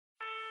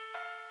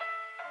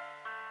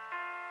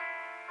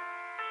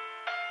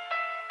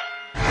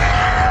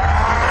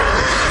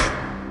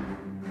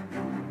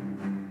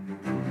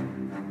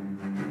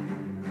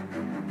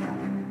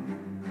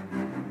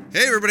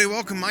Hey everybody,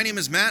 welcome. My name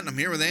is Matt and I'm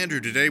here with Andrew.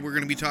 Today we're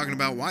going to be talking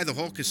about why the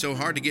Hulk is so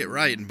hard to get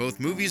right in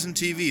both movies and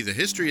TV, the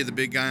history of the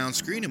big guy on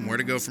screen, and where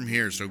to go from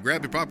here. So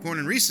grab your popcorn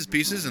and Reese's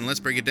Pieces and let's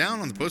break it down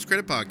on the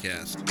Post-Credit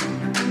Podcast.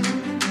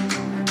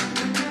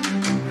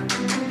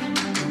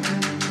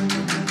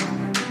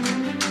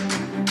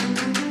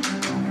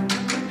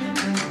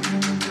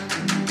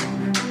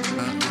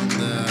 On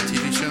the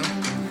TV show?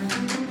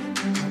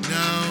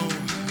 No,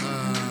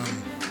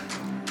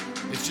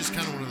 it's just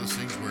kind of one of those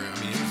things where, it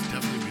was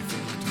definitely before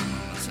my time.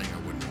 I'm not saying I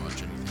wouldn't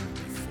watch anything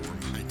before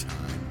my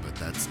time, but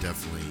that's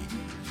definitely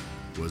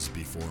was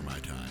before my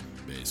time,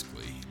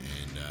 basically.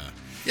 And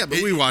Yeah,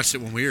 but we watched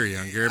it when we were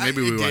younger.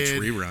 Maybe we watched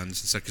did. reruns and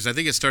stuff, because I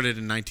think it started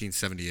in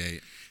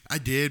 1978. I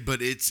did,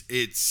 but it's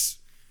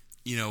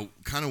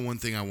kind of one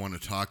thing I want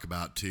to talk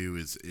about too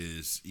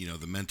is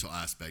the mental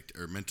aspect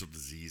or mental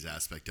disease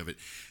aspect of it,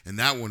 and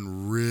that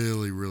one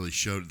really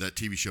showed. That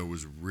TV show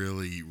was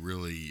really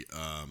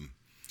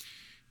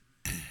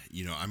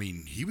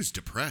he was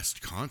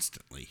depressed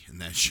constantly in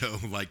that show.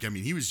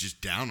 He was just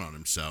down on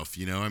himself.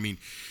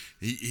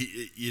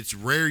 It's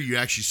rare you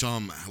actually saw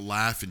him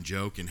laugh and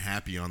joke and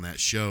happy on that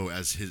show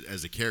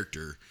as a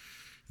character.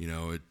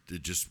 It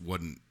just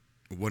wasn't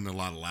a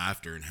lot of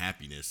laughter and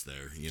happiness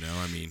there.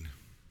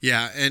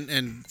 Yeah,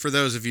 and for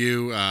those of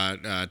you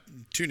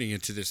tuning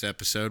into this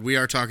episode, we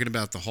are talking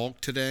about the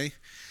Hulk today.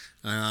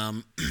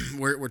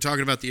 We're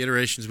talking about the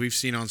iterations we've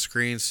seen on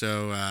screen,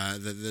 so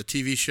the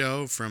TV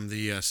show from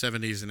the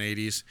 70s and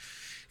 80s,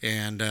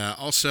 and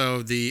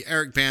also the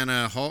Eric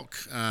Bana Hulk,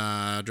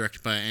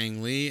 directed by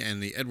Ang Lee,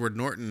 and the Edward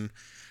Norton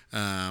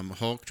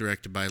Hulk,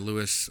 directed by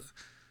Louis,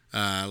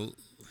 how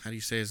do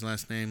you say his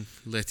last name?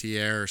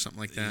 Leterrier or something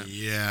like that?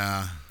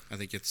 Yeah. I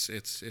think it's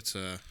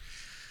a...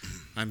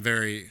 I'm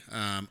very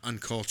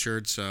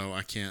uncultured, so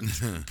I can't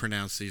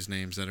pronounce these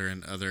names that are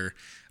in other.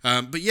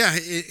 But yeah,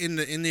 in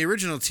the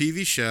original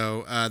TV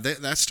show,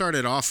 that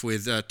started off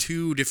with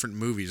two different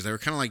movies. They were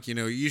kind of like,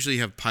 you usually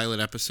have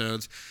pilot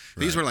episodes.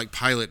 These were like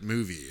pilot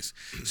movies.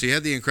 So you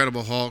had the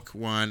Incredible Hulk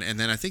one, and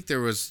then I think there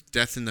was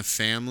Death in the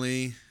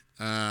Family.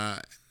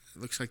 It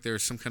looks like there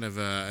was some kind of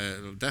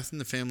Death in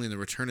the Family and the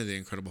Return of the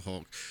Incredible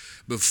Hulk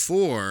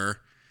before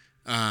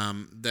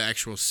the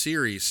actual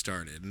series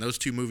started, and those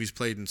two movies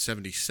played in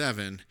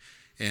 1977,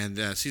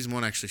 and season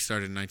one actually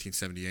started in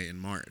 1978 in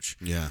March.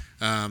 Yeah.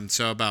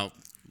 So about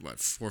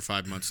 4 or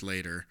 5 months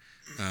later,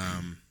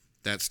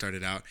 that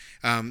started out.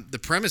 The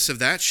premise of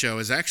that show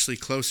is actually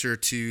closer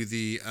to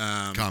the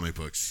comic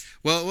books.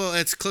 Well,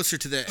 it's closer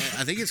to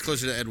I think it's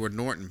closer to Edward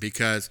Norton,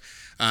 because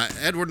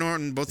Edward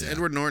Norton,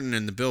 Edward Norton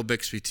and the Bill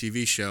Bixby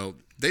TV show,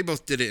 they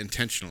both did it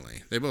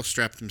intentionally. They both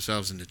strapped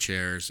themselves into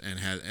chairs and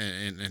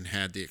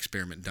had the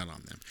experiment done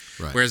on them.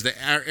 Right. Whereas the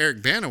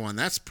Eric Bana one,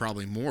 that's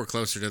probably more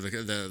closer to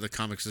the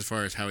comics as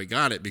far as how he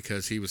got it,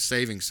 because he was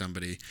saving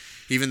somebody,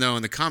 even though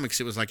in the comics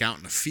it was like out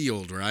in a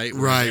field, right?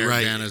 Whereas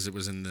Eric Bana's it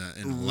was in the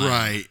lab.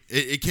 Right.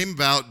 It came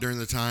about during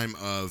the time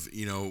of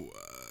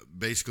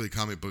basically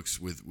comic books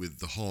with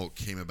the Hulk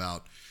came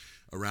about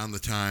around the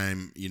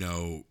time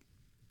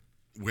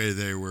where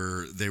they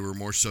were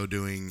more so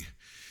doing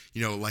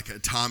like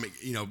atomic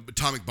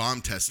bomb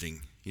testing,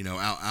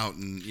 out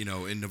in,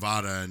 in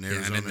Nevada and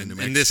Arizona and New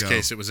Mexico. In this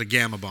case, it was a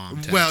gamma bomb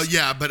test. Well,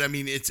 yeah, but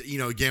it's,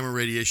 gamma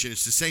radiation.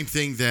 It's the same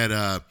thing that,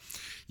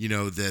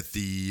 that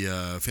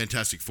the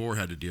Fantastic Four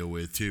had to deal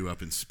with too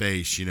up in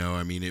space.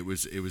 It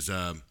was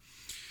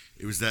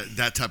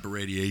that type of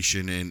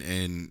radiation,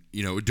 and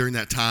during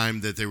that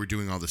time that they were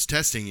doing all this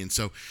testing, and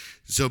so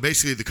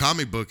basically the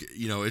comic book,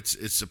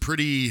 it's a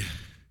pretty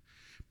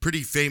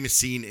famous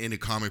scene in a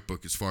comic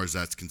book as far as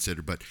that's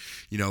considered. But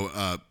he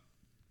looks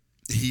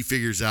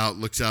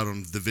out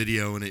on the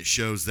video, and it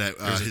shows that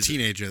there's a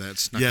teenager that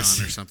snuck on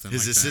or something.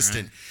 His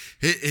assistant,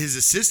 right? his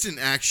assistant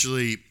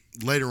actually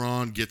later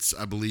on gets,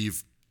 I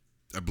believe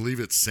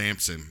it's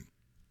Samson.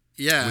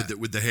 Yeah,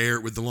 with the hair,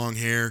 with the long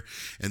hair,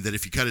 and that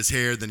if you cut his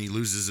hair, then he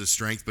loses his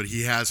strength. But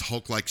he has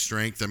Hulk-like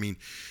strength.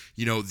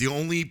 The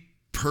only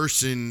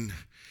person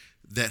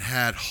that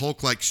had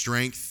Hulk-like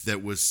strength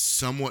that was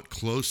somewhat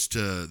close to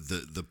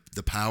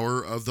the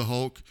power of the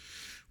Hulk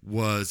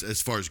was,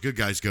 as far as good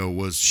guys go,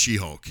 was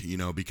She-Hulk,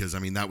 because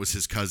that was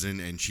his cousin,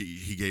 and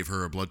he gave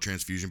her a blood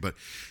transfusion. But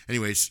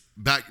anyways,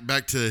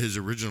 back to his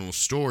original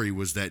story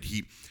was that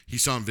he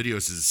saw in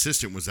videos his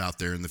assistant was out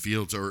there in the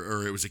fields,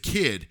 or it was a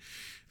kid.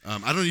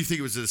 I don't even think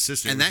it was an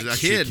assistant. And it was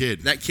actually a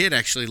kid. That kid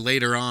actually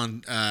later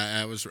on,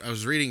 I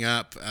was reading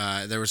up.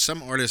 There was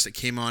some artist that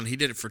came on. He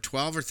did it for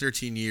 12 or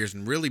 13 years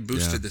and really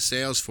boosted the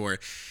sales for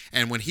it.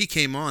 And when he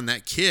came on,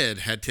 that kid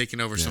had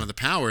taken over some of the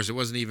powers. It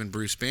wasn't even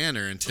Bruce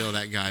Banner until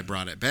that guy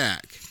brought it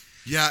back.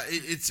 Yeah,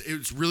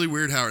 it's really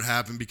weird how it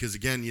happened, because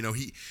again,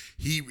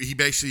 he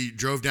basically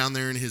drove down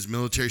there in his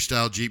military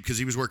style Jeep, because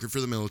he was working for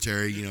the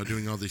military,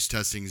 doing all these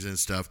testings and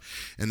stuff,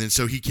 and then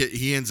so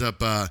he ends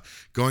up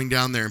going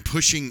down there and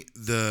pushing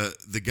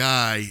the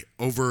guy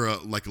over a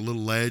little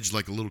ledge,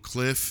 like a little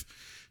cliff,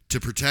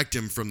 to protect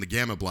him from the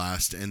gamma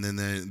blast, and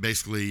then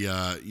basically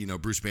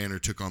Bruce Banner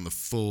took on the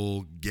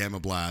full gamma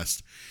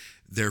blast.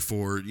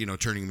 therefore,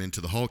 turning him into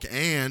the Hulk.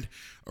 And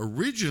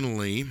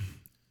originally,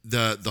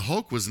 the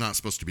Hulk was not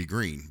supposed to be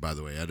green, by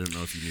the way. I don't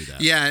know if you knew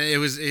that. Yeah, it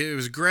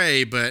was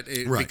gray, but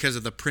because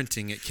of the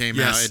printing, it came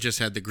out. It just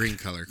had the green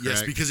color, correct?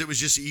 Yes, because it was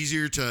just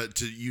easier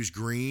to use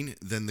green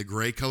than the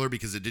gray color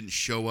because it didn't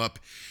show up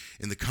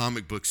in the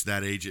comic books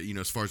that age,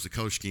 as far as the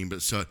color scheme.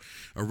 But so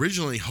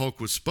originally Hulk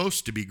was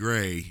supposed to be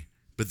gray,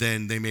 but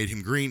then they made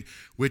him green,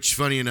 which,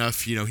 funny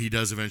enough, he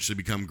does eventually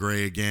become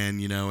gray again.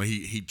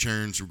 He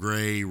turns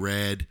gray,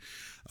 red.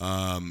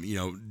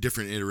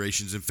 Different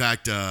iterations. In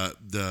fact,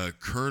 the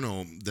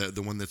Colonel,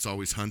 the one that's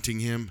always hunting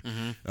him,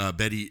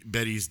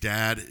 Betty's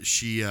dad,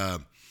 he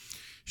ends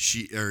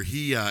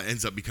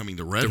up becoming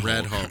the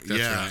Red Hulk. That's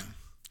right.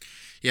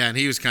 Yeah, and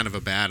he was kind of a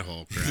bad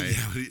Hulk, right?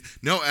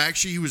 No,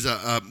 actually, he was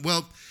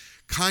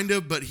kind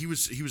of, but he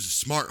was a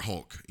smart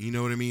Hulk. You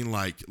know what I mean?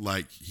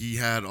 Like he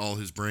had all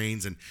his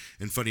brains, and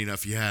funny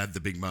enough, he had the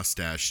big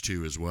mustache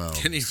too as well.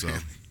 So,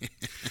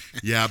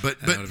 yeah,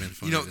 but that would have been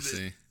funny to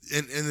see.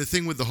 And the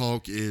thing with the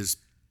Hulk is,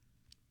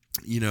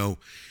 it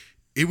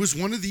was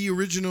one of the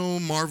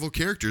original Marvel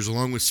characters,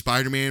 along with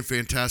Spider-Man,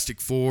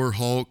 Fantastic Four.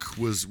 Hulk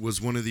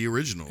was one of the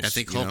originals. I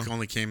think Hulk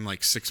only came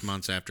like 6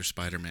 months after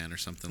Spider-Man or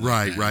something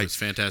like that. Right. It was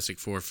Fantastic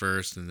Four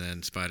first, and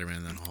then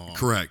Spider-Man, then Hulk.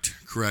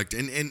 Correct.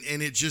 And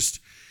it just...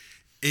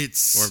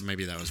 Or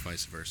maybe that was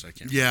vice versa. I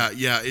can't remember.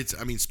 Yeah.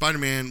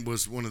 Spider-Man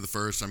was one of the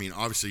first.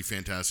 Obviously,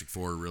 Fantastic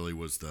Four really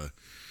was the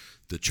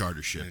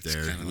charter ship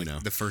there. Kind of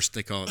like the first,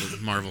 they call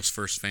it Marvel's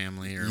first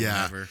family or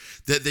whatever.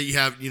 That you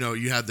have,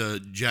 you had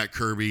the Jack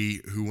Kirby,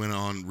 who went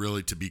on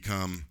really to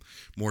become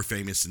more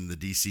famous in the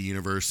DC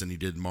universe than he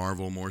did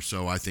Marvel, more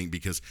so, I think,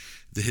 because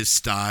his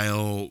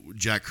style,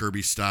 Jack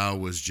Kirby's style,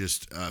 was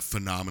just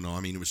phenomenal.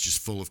 It was just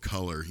full of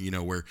color,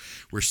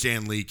 where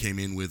Stan Lee came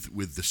in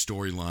with the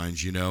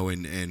storylines,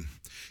 and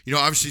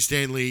obviously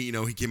Stan Lee,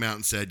 he came out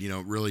and said,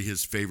 really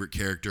his favorite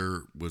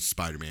character was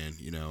Spider-Man.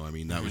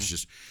 That was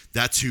just,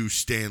 that's who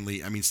Stan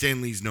Lee,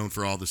 Stan Lee's known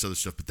for all this other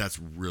stuff, but that's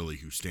really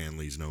who Stan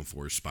Lee's known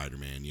for is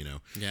Spider-Man,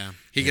 Yeah.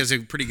 He gives a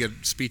pretty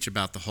good speech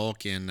about the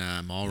Hulk in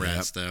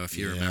Mallrats, though, if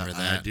you remember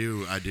that.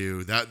 I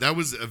do. That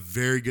was a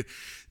very good,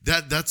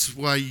 that's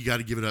why you got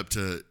to give it up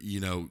to,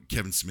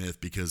 Kevin Smith,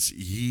 because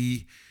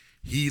he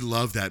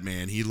loved that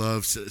man. He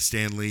loved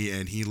Stan Lee,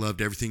 and he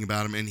loved everything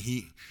about him, and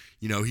he's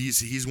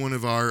one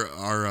of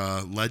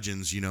our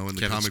legends, in the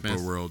Kevin comic Smith.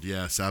 book world.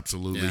 Yes,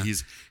 absolutely. Yeah.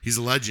 He's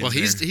a legend. Well,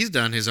 he's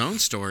done his own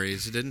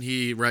stories, didn't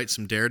he? Write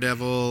some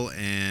Daredevil,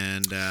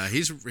 and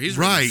he's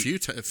written a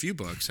few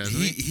books, hasn't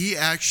he? He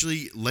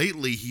actually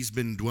lately he's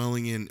been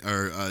delving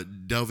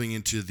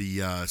into the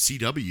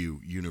CW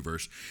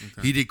universe.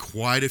 Okay. He did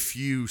quite a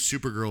few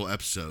Supergirl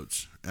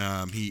episodes.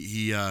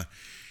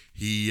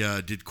 He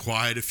did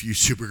quite a few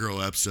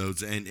Supergirl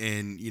episodes, and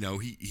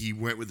he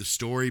went with the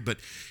story, but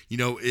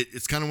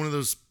it's kind of one of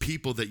those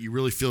people that you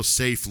really feel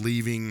safe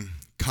leaving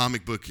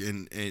comic book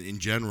in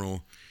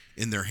general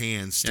in their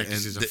hands. Yeah,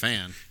 because he's a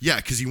fan. Yeah,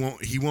 because he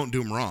won't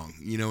do them wrong.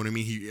 You know what I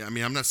mean?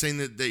 I'm not saying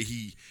that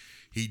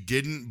he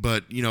didn't,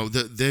 but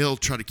they'll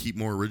try to keep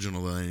more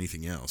original than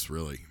anything else,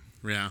 really.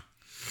 Yeah.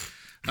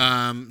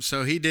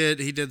 So he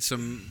did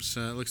some.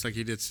 So it looks like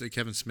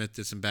Kevin Smith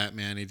did some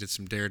Batman. He did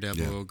some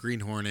Daredevil,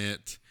 Green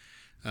Hornet.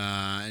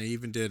 And he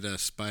even did a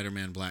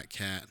Spider-Man Black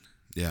Cat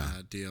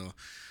deal.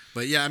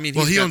 But yeah,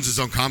 he owns his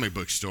own comic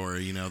book store,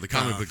 the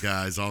comic book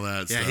guys, all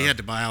that stuff. Yeah, he had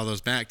to buy all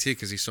those back too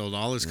because he sold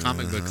all his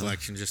comic book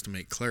collection just to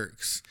make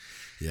Clerks.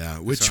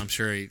 Yeah, so I'm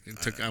sure it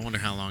took. I wonder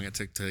how long it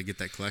took to get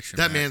that collection.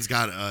 That back. man's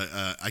got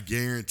I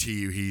guarantee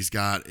you, he's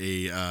got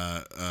a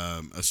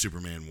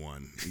Superman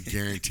 1.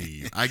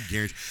 Guarantee you. I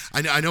guarantee.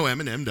 I know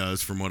Eminem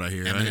does, from what I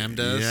hear. Eminem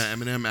does. Yeah,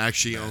 Eminem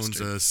actually owns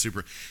a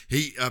super.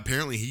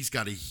 He's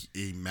got a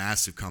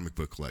massive comic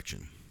book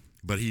collection,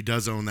 but he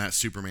does own that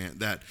Superman,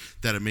 that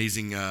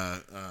amazing,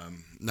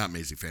 not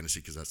Amazing Fantasy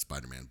because that's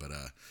Spider-Man, but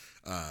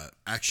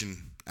action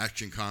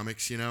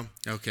comics.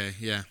 Okay.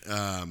 Yeah.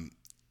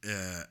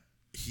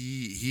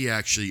 He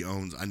actually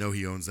owns. I know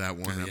he owns that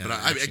one, but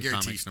I guarantee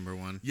Comics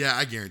 #1. Yeah,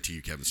 I guarantee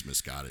you, Kevin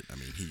Smith's got it.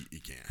 He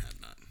can't have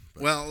none.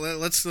 But. Well,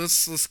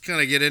 let's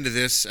kind of get into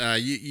this.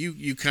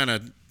 You kind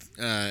of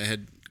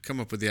had come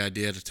up with the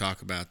idea to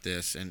talk about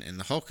this, and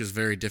the Hulk is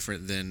very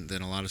different than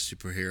a lot of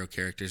superhero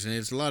characters, and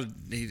he's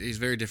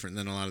very different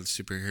than a lot of the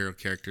superhero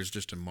characters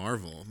just in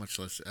Marvel, much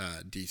less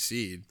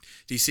DC.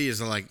 DC is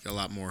like a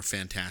lot more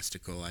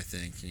fantastical, I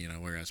think,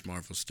 whereas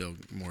Marvel's still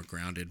more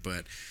grounded,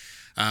 but.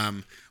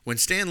 When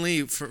Stan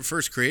Lee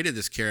first created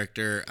this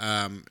character,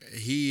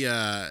 he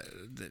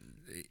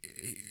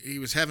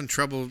was having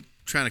trouble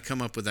trying to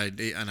come up with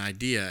an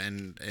idea,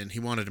 and he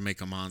wanted to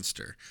make a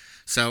monster.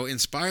 So,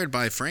 inspired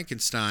by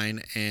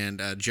Frankenstein and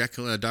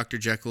Dr.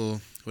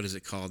 Jekyll, what is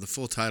it called? The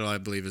full title, I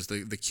believe, is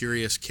the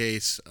Curious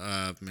Case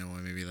of,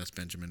 maybe that's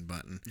Benjamin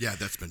Button. Yeah,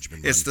 that's Benjamin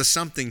Button. It's the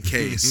something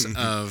case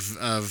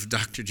of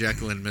Dr.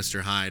 Jekyll and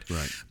Mr. Hyde.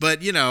 Right.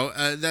 But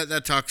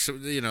that talks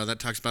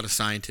about a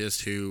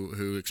scientist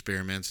who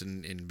experiments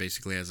and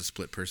basically has a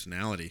split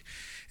personality,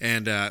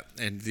 and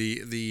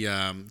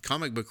the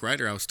comic book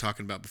writer I was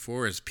talking about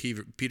before is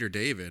Peter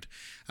David.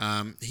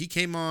 He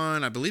came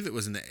on, I believe it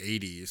was in the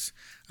 80s.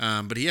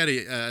 But he had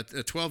a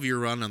 12-year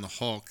run on the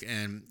Hulk,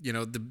 and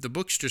the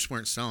books just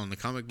weren't selling. The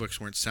comic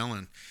books weren't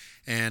selling,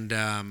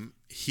 and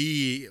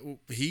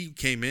he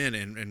came in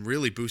and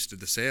really boosted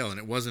the sale. And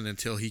it wasn't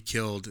until he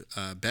killed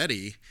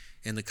Betty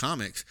in the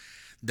comics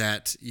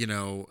that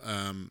the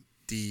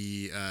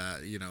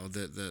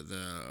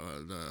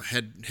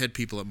head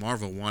people at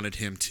Marvel wanted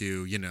him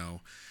to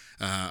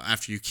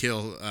after you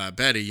kill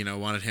Betty,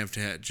 wanted him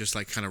to just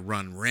like kind of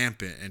run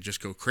rampant and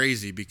just go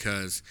crazy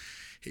because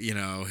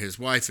his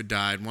wife had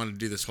died, wanted to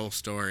do this whole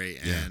story,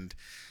 and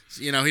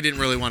he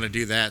didn't really want to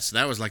do that. So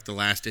that was like the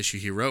last issue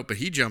he wrote. But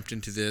he jumped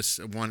into this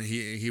one.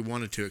 He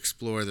wanted to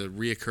explore the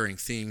reoccurring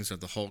themes of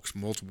the Hulk's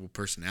multiple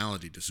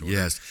personality disorder.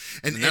 Yes,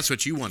 and that's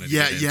what you wanted.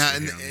 Yeah,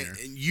 and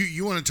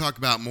you want to talk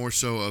about more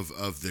so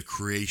of the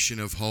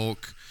creation of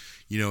Hulk,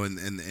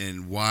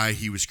 and why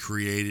he was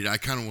created. I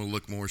kind of want to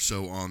look more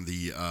so on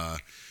the.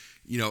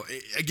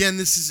 Again,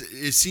 it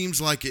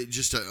seems like it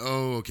just,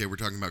 okay, we're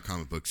talking about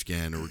comic books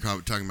again, or we're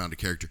talking about a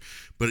character.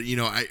 But,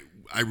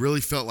 I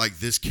really felt like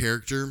this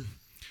character,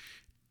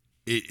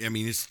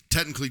 it's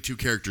technically two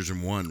characters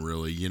in one,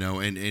 really,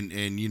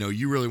 and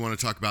you really want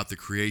to talk about the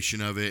creation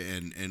of it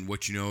and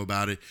what you know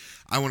about it.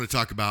 I want to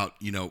talk about,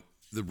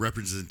 the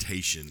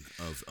representation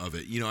of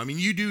it.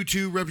 You do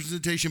too,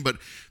 representation, but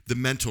the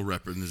mental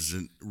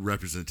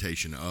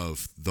representation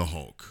of the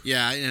Hulk.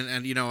 Yeah,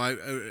 and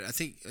I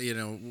think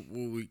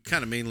what we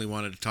kind of mainly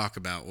wanted to talk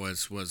about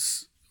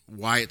was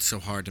why it's so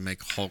hard to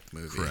make a Hulk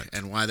movie. Correct.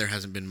 And why there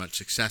hasn't been much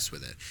success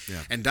with it.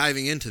 Yeah. And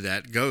diving into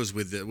that goes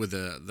with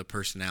the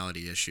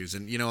personality issues.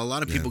 And a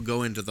lot of people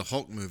go into the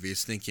Hulk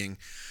movies thinking,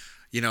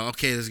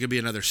 okay, there's going to be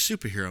another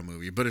superhero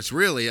movie, but it's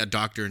really a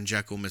Dr. and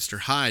Jekyll Mr.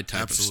 Hyde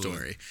type of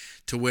story,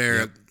 to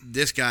where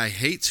this guy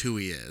hates who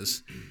he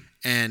is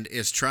and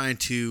is trying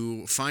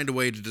to find a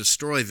way to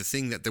destroy the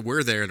thing that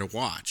we're there to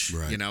watch.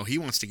 Right. He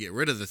wants to get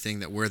rid of the thing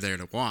that we're there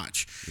to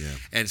watch. Yeah.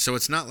 And so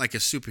it's not like a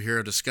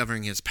superhero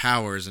discovering his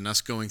powers and us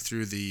going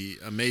through the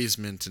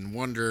amazement and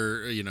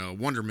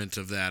wonderment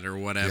of that or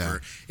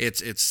whatever. Yeah.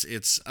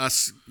 It's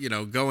us,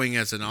 going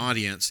as an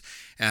audience,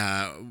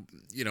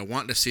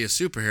 wanting to see a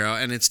superhero,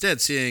 and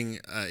instead seeing,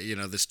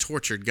 this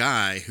tortured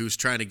guy who's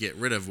trying to get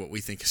rid of what we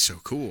think is so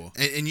cool.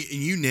 And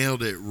you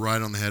nailed it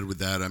right on the head with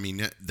that. I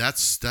mean,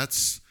 that's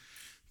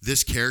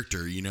this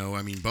character,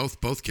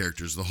 both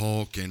characters, the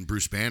Hulk and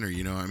Bruce Banner,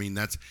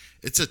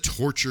 it's a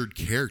tortured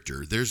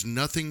character. There's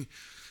nothing,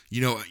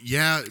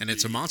 and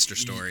it's a monster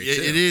story.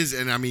 It is,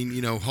 and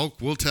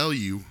Hulk will tell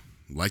you,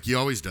 like he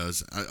always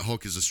does,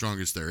 Hulk is the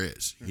strongest there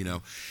is,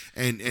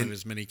 and one of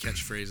his many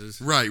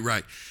catchphrases.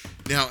 Right.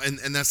 Now,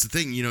 and that's the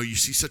thing, you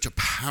see such a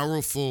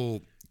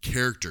powerful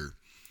character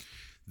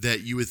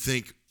that you would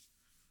think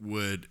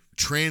would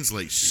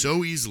translate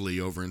so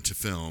easily over into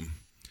film,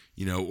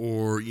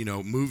 or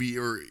movie,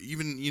 or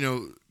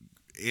even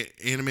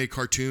anime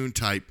cartoon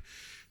type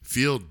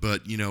field,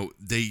 but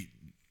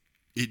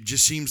it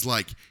just seems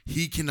like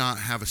he cannot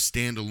have a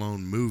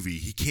standalone movie.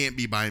 He can't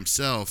be by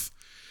himself,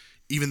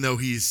 even though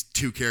he's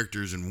two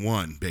characters in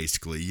one,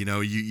 basically.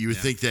 You would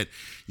think that,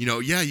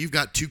 you've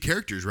got two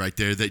characters right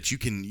there that you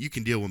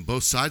can deal with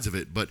both sides of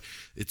it, but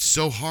it's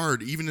so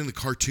hard, even in the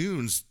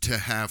cartoons, to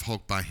have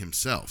Hulk by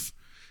himself.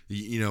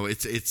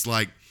 It's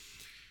like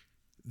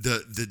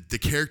the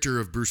character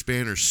of Bruce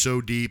Banner is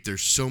so deep.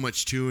 There's so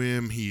much to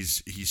him.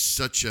 He's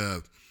such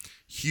a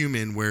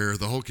human, where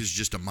the Hulk is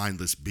just a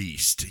mindless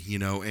beast,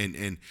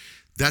 and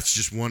that's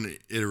just one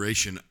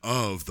iteration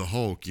of the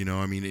Hulk.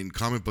 In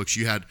comic books,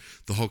 you had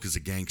the Hulk as a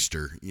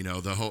gangster,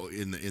 the Hulk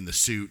in the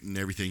suit and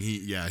everything.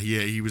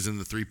 He was in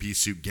the 3-piece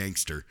suit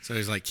gangster. So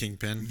he's like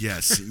Kingpin.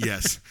 Yes.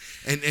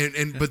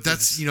 And but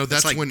that's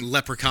that's like when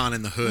Leprechaun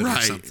in the Hood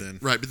or something.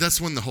 Right, but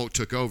that's when the Hulk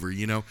took over,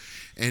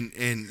 And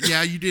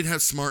you did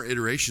have smart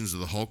iterations of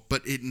the Hulk,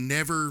 but it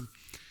never.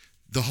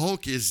 The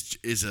Hulk is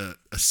a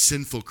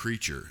sinful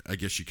creature, I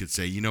guess you could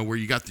say, where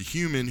you got the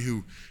human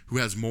who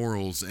has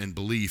morals and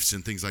beliefs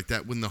and things like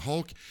that. When the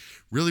Hulk,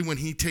 really, when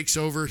he takes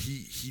over,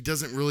 he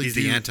doesn't really. He's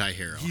the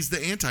anti-hero. He's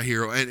the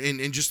anti-hero,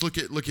 and just look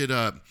at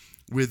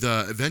with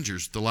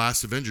Avengers, the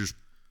last Avengers.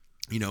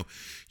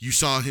 You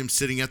saw him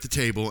sitting at the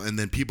table, and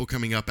then people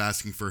coming up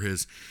asking for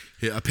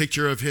a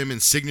picture of him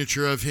and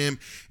signature of him,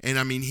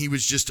 and he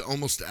was just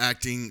almost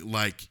acting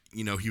like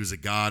he was a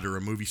god or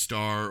a movie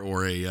star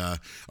or a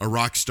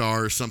rock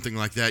star or something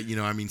like that.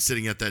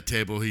 Sitting at that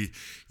table, he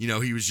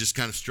was just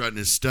kind of strutting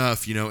his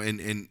stuff,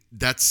 and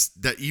that's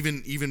that.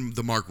 Even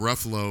the Mark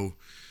Ruffalo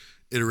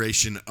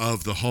iteration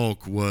of the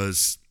Hulk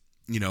was,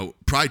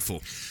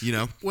 prideful,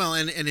 Well,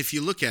 and if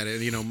you look at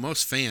it,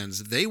 most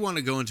fans, they want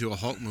to go into a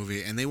Hulk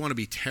movie and they want to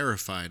be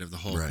terrified of the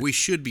Hulk. Right. We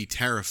should be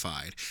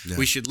terrified. Yeah.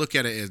 We should look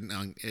at it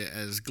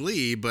as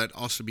glee, but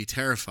also be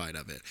terrified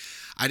of it.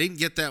 I didn't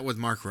get that with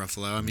Mark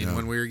Ruffalo. I mean,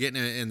 when we were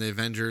getting it in the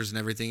Avengers and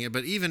everything,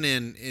 but even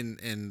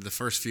in the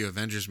first few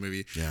Avengers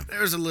movie,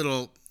 there was a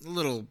little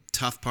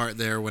tough part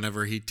there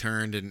whenever he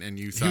turned and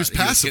you thought he was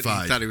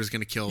pacified. You thought he was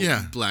going to kill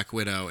Black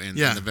Widow in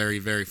the very,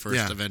 very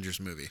first Avengers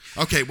movie.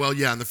 Okay, well,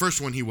 in the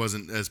first one he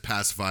wasn't as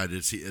pacified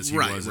as he was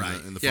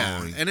in the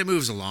following. And it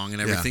moves along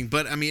and everything,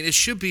 but I mean, it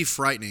should be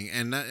frightening.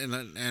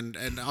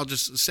 And I'll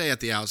just say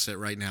at the outset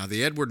right now,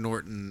 the Edward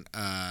Norton,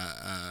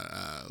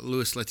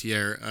 Louis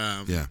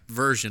Leterrier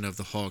version of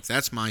the Hulk,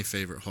 that's my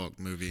favorite Hulk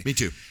movie. Me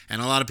too.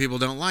 And a lot of people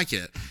don't like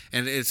it.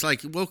 And it's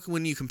like, well,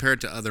 when you compare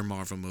it to other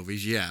Marvel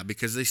movies,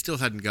 because they still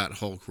hadn't got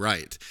Hulk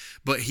right.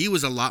 But he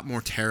was a lot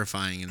more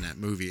terrifying in that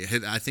movie.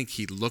 I think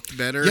he looked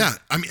better. Yeah,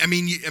 I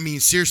mean,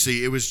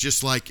 seriously, it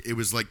was like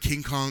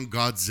King Kong,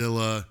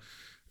 Godzilla,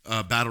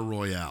 Battle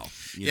Royale.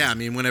 I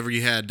mean, whenever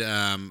you had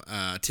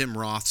Tim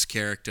Roth's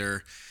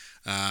character,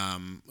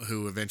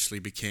 who eventually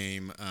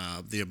became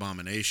the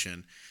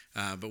Abomination.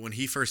 But when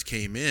he first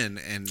came in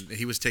and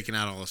he was taking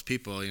out all those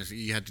people,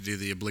 you had to do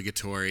the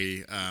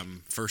obligatory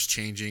first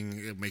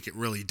changing, make it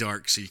really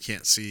dark so you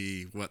can't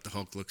see what the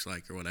Hulk looks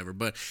like or whatever.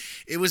 But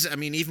it was, I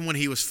mean, even when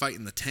he was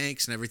fighting the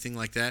tanks and everything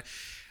like that,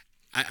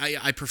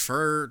 I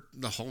prefer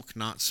the Hulk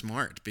not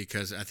smart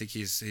because I think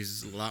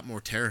he's a lot more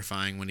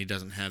terrifying when he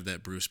doesn't have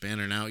that Bruce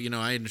Banner. Now,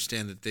 I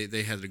understand that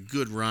they had a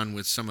good run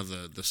with some of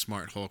the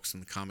smart Hulks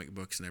in the comic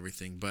books and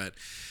everything, but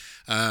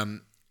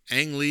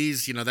Ang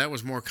Lee's, that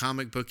was more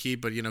comic booky,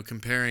 but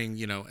comparing,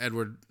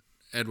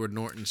 Edward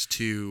Norton's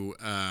to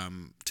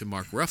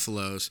Mark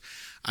Ruffalo's,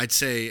 I'd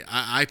say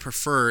I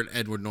preferred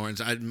Edward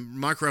Norton's.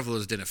 Mark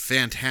Ruffalo's did a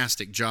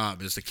fantastic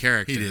job as the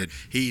character. He did.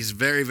 He's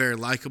very, very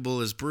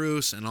likable as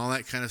Bruce and all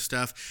that kind of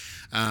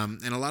stuff.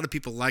 And a lot of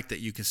people like that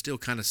you can still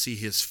kind of see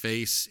his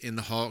face in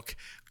the Hulk.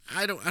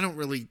 I don't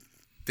really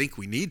think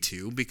we need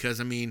to because,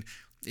 I mean,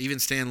 even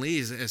Stan Lee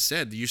has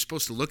said you're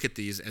supposed to look at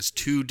these as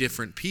two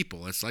different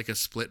people. It's like a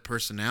split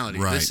personality.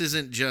 Right. This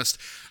isn't just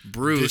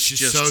Bruce.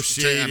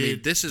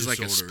 This is like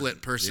a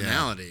split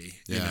personality.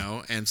 You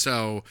know, and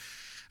so,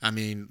 I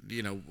mean,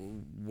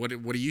 what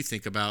do you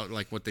think about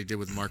like what they did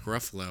with Mark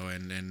Ruffalo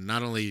and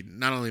not only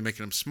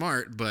making him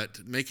smart, but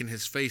making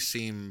his face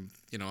seem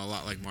a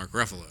lot like Mark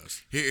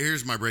Ruffalo's.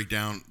 Here's my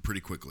breakdown pretty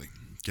quickly.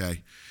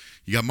 Okay,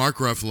 you got Mark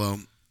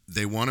Ruffalo.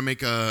 They want to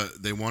make a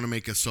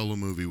solo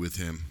movie with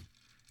him.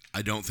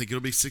 I don't think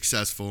it'll be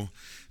successful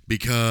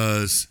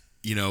because,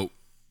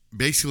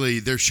 basically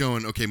they're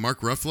showing, okay,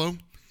 Mark Ruffalo,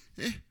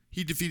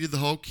 he defeated the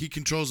Hulk. He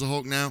controls the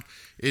Hulk now.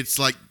 It's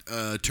like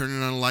turning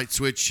on a light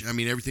switch. I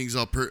mean, everything's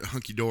all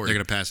hunky-dory. They're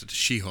going to pass it to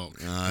She-Hulk.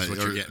 That's what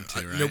you're getting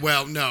to,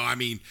 right? No, I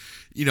mean,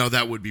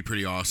 that would be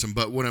pretty awesome.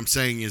 But what I'm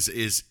saying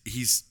is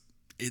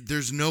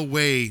there's no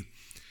way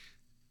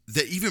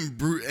that even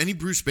any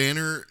Bruce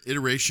Banner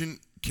iteration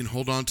can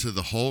hold on to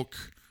the Hulk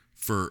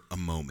for a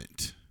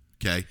moment.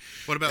 Okay.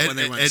 What about when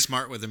they went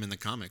smart with him in the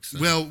comics?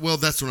 Well,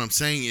 that's what I'm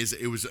saying is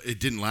it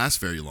didn't last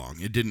very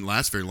long.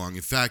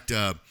 In fact,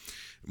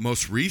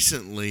 most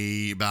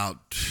recently,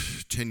 about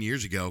 10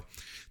 years ago,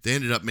 they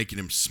ended up making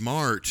him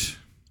smart,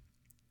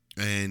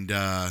 and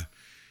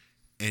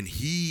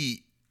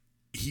he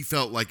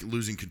felt like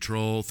losing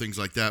control, things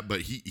like that.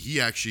 But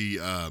he actually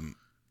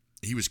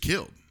he was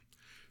killed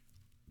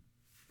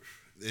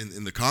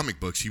in the comic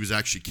books. He was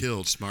actually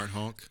killed. Smart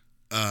Hulk.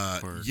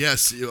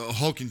 Yes,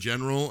 Hulk in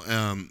general.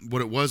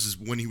 What it was is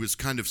when he was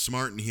kind of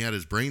smart and he had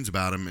his brains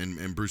about him,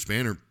 and Bruce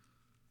Banner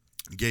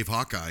gave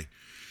Hawkeye,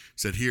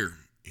 said,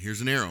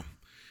 here's an arrow.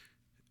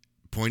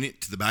 Point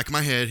it to the back of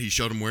my head. He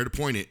showed him where to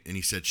point it, and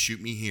he said,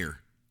 shoot me here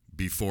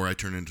before I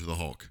turn into the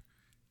Hulk.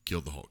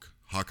 Killed the Hulk.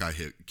 Hawkeye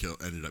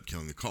ended up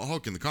killing the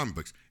Hulk in the comic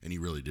books, and he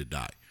really did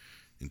die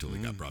until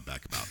he got brought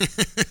back about.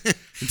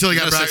 Until he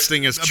got such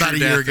thing as about a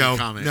year ago.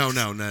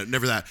 No,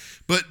 never that.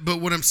 But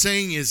what I'm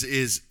saying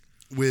is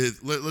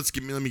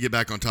let me get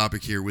back on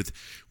topic here with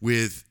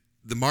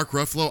the Mark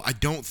Ruffalo. I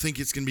don't think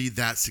it's going to be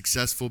that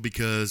successful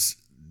because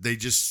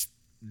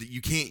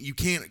you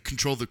can't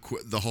control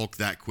the Hulk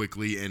that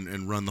quickly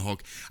and run the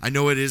Hulk. I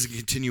know it is a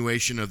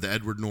continuation of the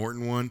Edward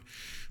Norton one,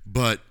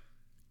 but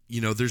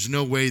there's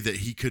no way that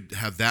he could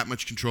have that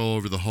much control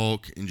over the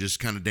Hulk and just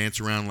kind of dance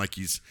around like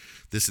he's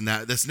this and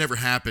that. That's never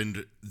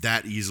happened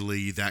that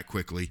easily, that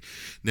quickly.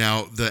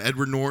 Now, the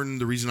Edward Norton,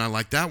 the reason I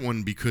like that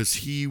one, because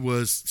he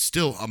was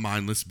still a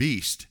mindless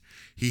beast.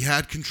 He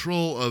had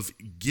control of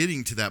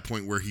getting to that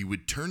point where he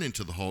would turn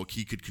into the Hulk.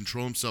 He could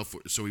control himself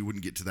so he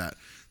wouldn't get to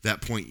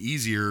that point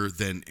easier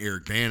than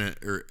Eric Bana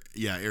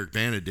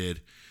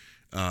did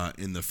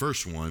in the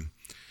first one.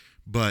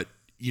 But,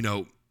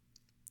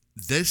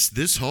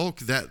 this Hulk,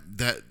 that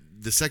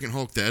the second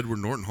Hulk, the Edward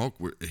Norton Hulk,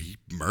 he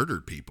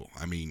murdered people.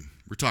 I mean,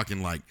 we're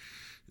talking like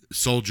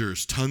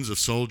soldiers, tons of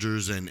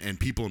soldiers, and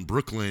people in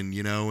Brooklyn,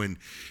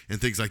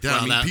 and things like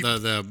that. Well, I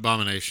mean, the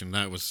Abomination,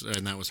 that was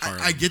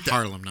Harlem. I get that.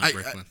 Harlem, not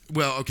Brooklyn.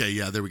 Well, okay,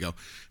 yeah, there we go.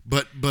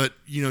 But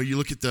you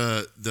look at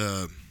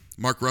the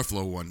Mark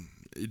Ruffalo one.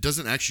 It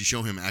doesn't actually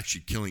show him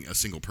actually killing a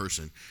single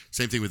person.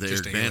 Same thing with the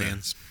Just Eric Bana.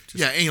 aliens.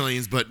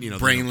 Aliens, but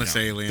brainless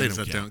they aliens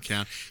that don't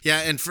count.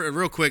 Yeah, and for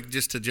real quick,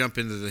 just to jump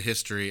into the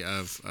history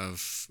of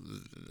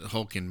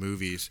Hulk in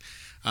movies,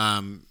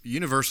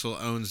 Universal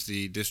owns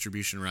the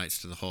distribution rights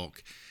to the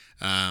Hulk.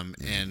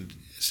 And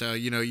so,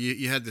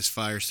 you had this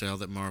fire sale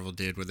that Marvel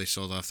did where they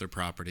sold off their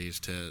properties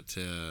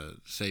to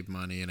save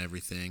money and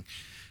everything.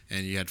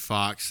 And you had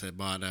Fox that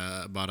bought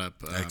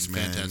up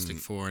Fantastic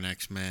Four and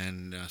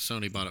X-Men.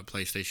 Sony bought up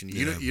PlayStation.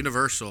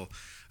 Universal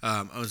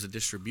owns the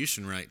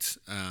distribution rights.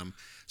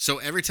 So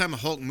every time a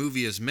Hulk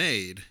movie is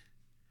made,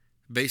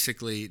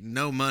 basically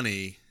no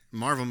money.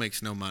 Marvel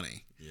makes no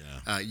money.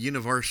 Yeah.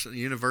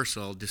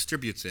 Universal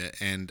distributes it,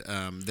 and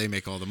they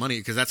make all the money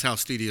because that's how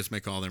studios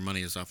make all their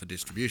money is off of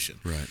distribution.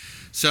 Right.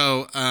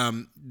 So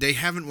they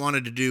haven't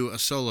wanted to do a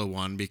solo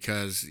one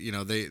because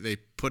they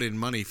put in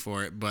money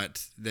for it,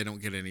 but they don't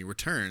get any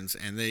returns,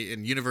 and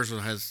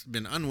Universal has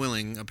been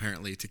unwilling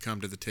apparently to come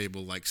to the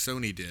table like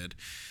Sony did,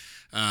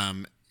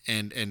 and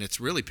it's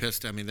really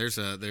pissed. I mean, there's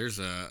an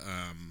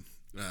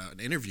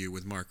interview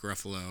with Mark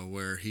Ruffalo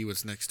where he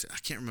was next to, I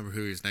can't remember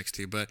who he was next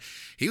to, but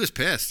he was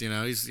pissed.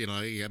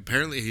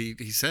 Apparently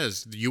he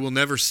says you will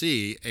never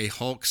see a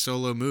Hulk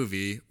solo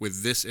movie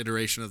with this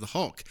iteration of the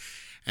Hulk.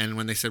 And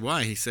when they said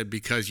why, he said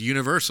because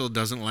Universal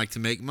doesn't like to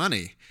make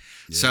money.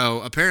 Yeah.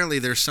 So apparently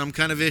there's some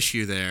kind of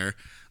issue there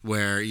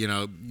where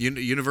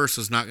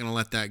Universal's not going to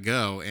let that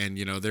go, and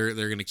they're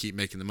going to keep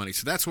making the money.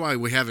 So that's why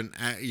we haven't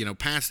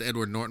past the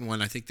Edward Norton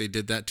one. I think they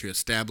did that to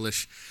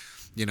establish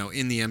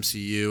in the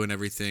MCU and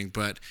everything,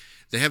 but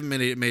they haven't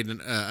made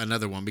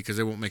another one because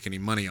they won't make any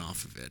money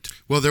off of it.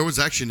 Well, there was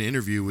actually an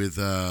interview with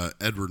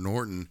Edward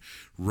Norton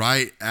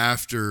right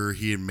after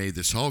he had made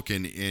this Hulk,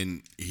 and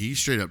he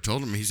straight up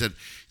told him, he said,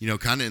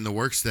 kind of in the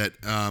works that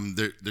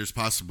there's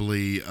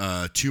possibly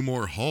 2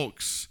 more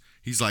Hulks.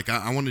 He's like,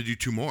 I want to do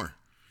 2 more.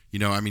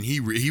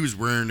 He was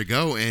raring to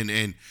go,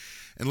 and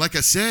like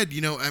I said,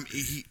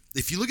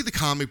 if you look at the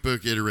comic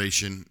book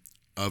iteration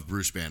of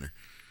Bruce Banner,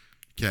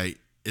 okay,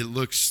 it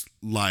looks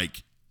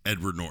like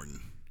Edward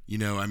Norton.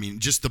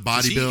 Just the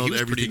body build,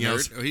 everything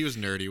else. Oh, he was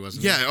nerdy,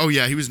 wasn't he? Yeah. Oh,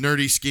 yeah. He was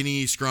nerdy,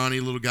 skinny,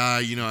 scrawny little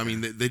guy.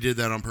 They did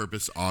that on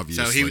purpose,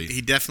 obviously. So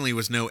he definitely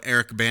was no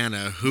Eric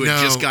Bana, who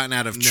had just gotten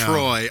out of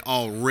Troy,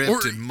 all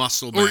ripped and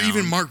muscle bound. Or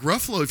even Mark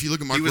Ruffalo. If you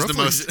look at Mark Ruffalo, the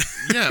most.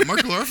 Yeah,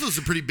 Mark Ruffalo's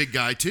a pretty big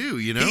guy too.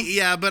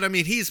 But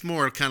he's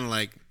more kind of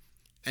like,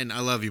 and I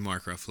love you,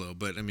 Mark Ruffalo,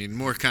 but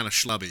more kind of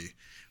schlubby.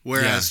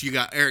 Whereas you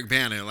got Eric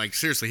Bana, like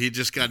seriously, he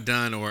just got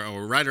done,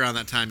 or right around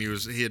that time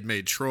he had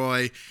made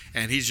Troy,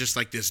 and he's just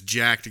like this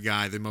jacked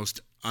guy, the most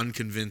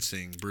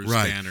unconvincing Bruce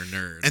Banner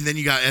nerd. And then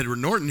you got Edward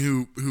Norton,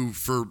 who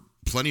for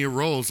plenty of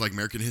roles like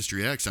American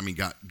History X,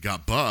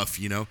 got buff,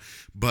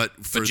 but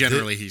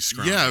generally he's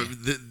scrawny. Yeah,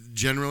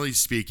 generally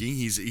speaking,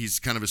 he's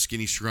kind of a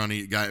skinny,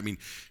 scrawny guy.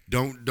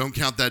 Don't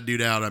count that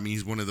dude out.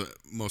 He's one of the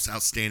most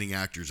outstanding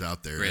actors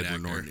out there, Great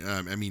Edward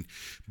actor. Norton.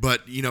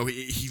 But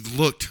he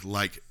looked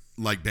like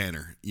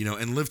Banner,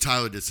 and Liv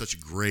Tyler did such a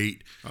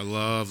great. I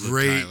love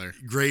Liv Tyler.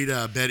 Great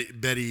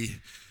Betty.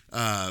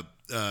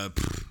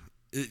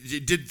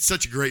 It did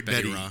such a great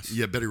Betty Ross.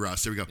 Yeah, Betty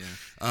Ross. There we go.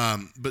 Yeah.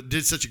 But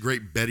did such a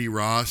great Betty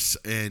Ross,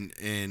 and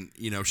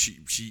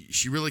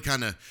she really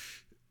kind of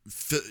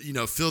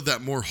filled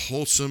that more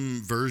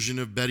wholesome version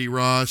of Betty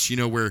Ross.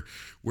 Where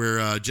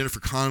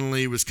Jennifer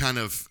Connelly was kind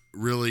of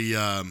really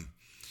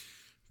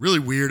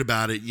weird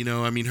about it.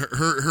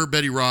 Her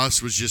Betty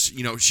Ross was just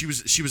she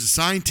was a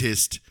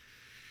scientist.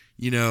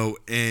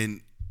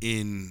 And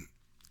in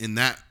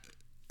that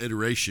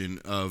iteration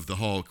of the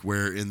Hulk,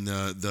 where in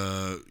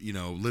the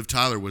Liv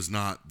Tyler was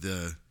not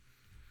the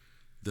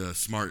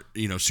smart,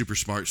 super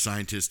smart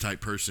scientist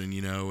type person,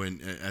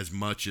 and as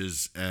much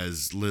as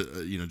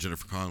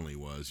Jennifer Connelly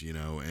was,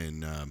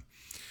 and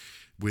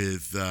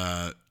with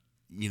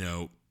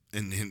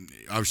and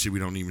obviously we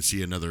don't even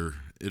see another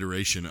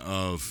iteration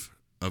of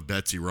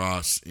Betsy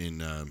Ross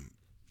in or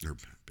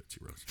Betsy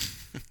Ross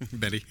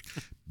Betty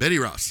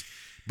Ross.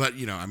 But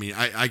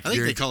I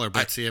think they call her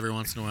Betsy every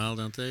once in a while,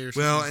 don't they? Or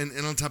something? Well,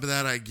 and on top of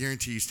that, I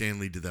guarantee you Stan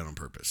Lee did that on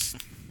purpose.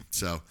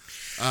 So,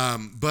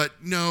 but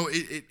no,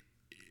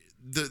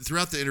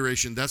 throughout the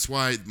iteration, that's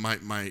why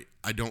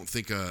I don't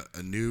think a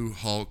new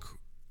Hulk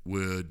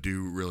would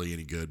do really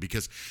any good,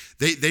 because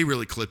they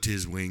really clipped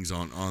his wings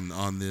on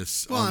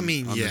this. Well, on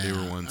the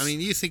newer ones.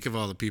 You think of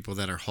all the people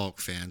that are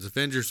Hulk fans.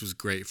 Avengers was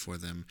great for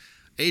them.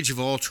 Age of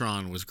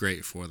Ultron was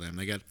great for them.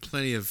 They got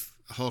plenty of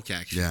Hulk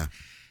action. Yeah.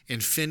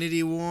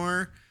 Infinity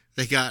War,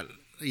 they got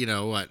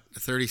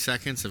 30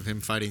 seconds of him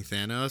fighting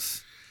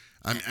Thanos.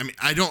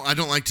 I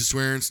don't like to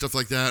swear and stuff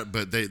like that,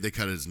 but they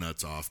cut his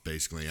nuts off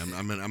basically. I'm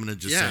gonna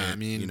just say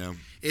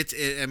it,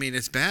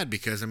 it's bad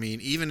because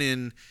even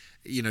in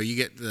you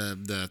get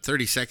the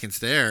 30 seconds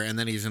there, and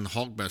then he's in the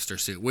Hulkbuster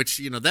suit, which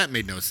that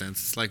made no sense.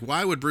 It's like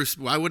why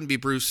wouldn't be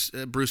Bruce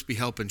be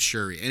helping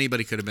Shuri?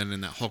 Anybody could have been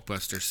in that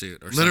Hulkbuster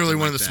suit or literally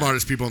one like of the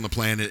smartest people on the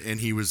planet, and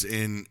he was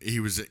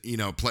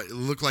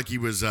looked like he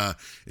was in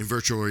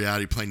virtual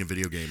reality playing a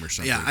video game or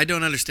something. Yeah, I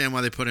don't understand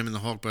why they put him in the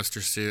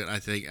Hulkbuster suit. I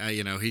think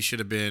he should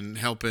have been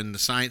helping the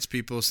science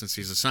people since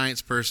he's a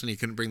science person. He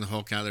couldn't bring the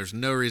Hulk out. There's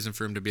no reason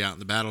for him to be out in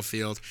the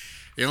battlefield.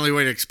 The only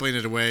way to explain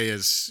it away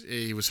is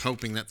he was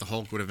hoping that the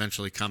Hulk would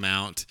eventually come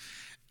out.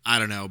 I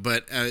don't know,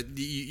 but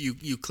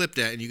you clipped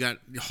that, and you got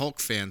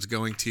Hulk fans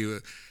going to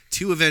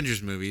two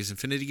Avengers movies,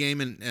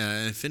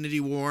 Infinity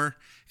War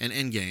and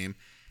Endgame,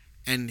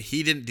 and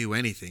he didn't do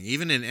anything.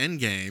 Even in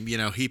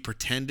Endgame, he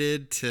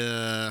pretended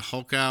to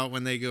Hulk out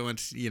when they go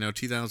into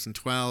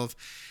 2012.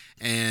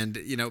 And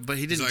but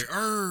he didn't. He's like,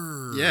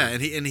 "Arr." Yeah,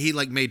 and he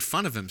like made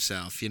fun of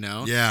himself,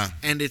 Yeah.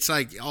 And it's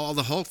like all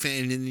the Hulk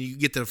fans, and then you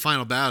get to the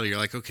final battle, you're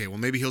like, okay, well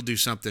maybe he'll do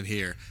something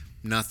here.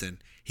 Nothing.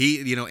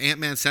 He,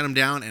 Ant-Man set him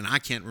down, and I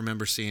can't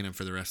remember seeing him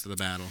for the rest of the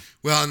battle.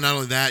 Well, not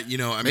only that,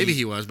 maybe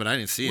he was, but I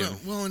didn't see him.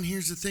 Well, and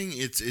here's the thing: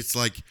 it's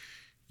like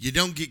you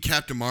don't get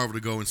Captain Marvel to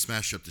go and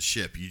smash up the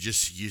ship. You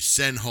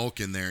send Hulk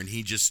in there, and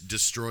he just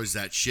destroys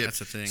that ship. That's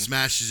the thing.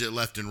 Smashes it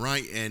left and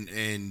right,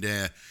 and.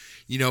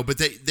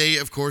 But they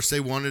of course they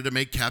wanted to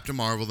make Captain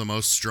Marvel the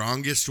most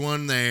strongest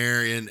one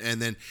there, and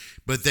then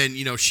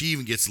she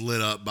even gets lit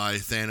up by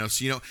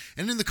Thanos,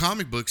 and in the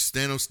comic books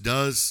Thanos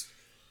does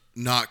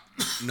knock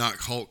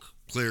Hulk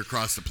clear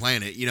across the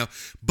planet,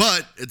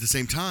 but at the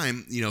same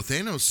time,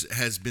 Thanos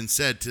has been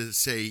said to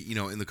say,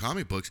 in the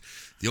comic books,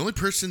 the only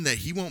person that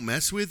he won't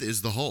mess with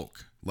is the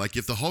Hulk. Like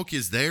if the Hulk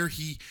is there,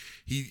 he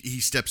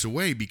steps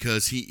away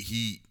because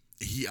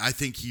I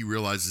think he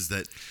realizes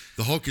that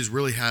the Hulk you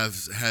can't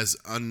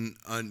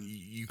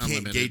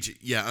Unlimited. gauge it.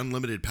 Yeah,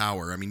 unlimited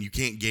power. I mean, you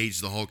can't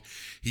gauge the Hulk.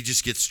 He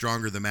just gets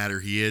stronger the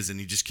madder he is, and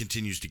he just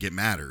continues to get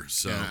madder.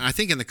 So yeah, I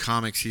think in the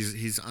comics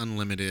he's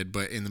unlimited,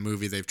 but in the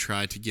movie they've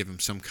tried to give him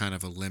some kind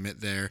of a limit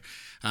there,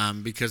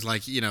 because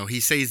he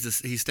stays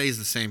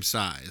the same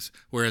size,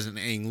 whereas in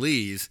Ang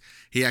Lee's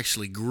he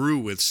actually grew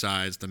with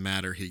size the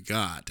madder he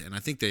got, and I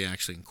think they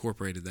actually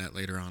incorporated that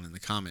later on in the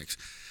comics.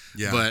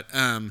 Yeah, but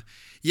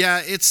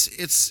yeah,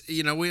 it's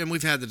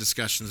we've had the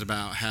discussions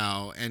about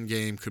how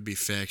Endgame could be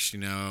fixed,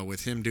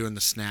 with him doing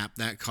the snap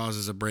that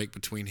causes a break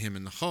between him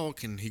and the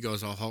Hulk, and he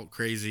goes all Hulk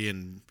crazy,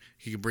 and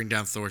he can bring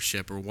down Thor's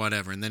ship or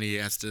whatever, and then he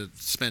has to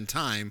spend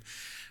time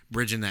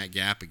bridging that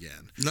gap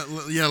again.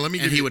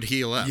 And he would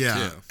heal up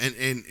too.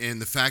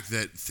 And the fact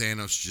that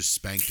Thanos just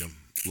spanked him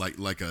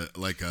like a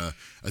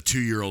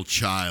 2-year-old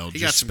child. He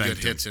got some good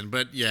hits in,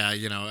 but yeah,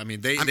 I mean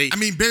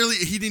barely.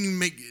 He didn't even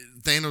make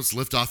Thanos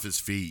lift off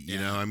his feet.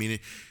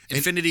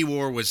 Infinity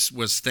War was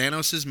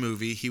Thanos'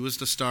 movie. He was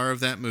the star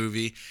of that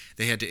movie.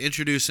 They had to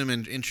introduce him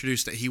and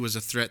introduce that he was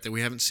a threat that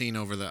we haven't seen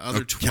over the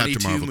other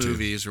 22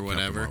 movies or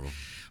whatever.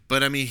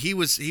 But I mean, he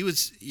was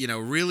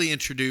really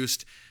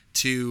introduced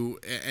to,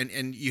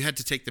 and you had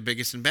to take the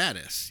biggest and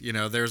baddest.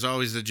 There's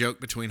always the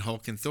joke between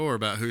Hulk and Thor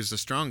about who's the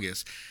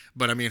strongest.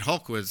 But I mean,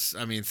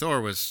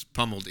 Thor was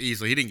pummeled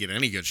easily. He didn't get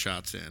any good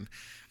shots in,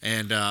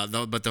 and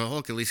but the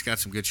Hulk at least got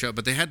some good shots.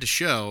 But they had to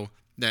show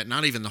that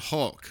not even the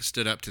Hulk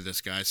stood up to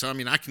this guy. So, I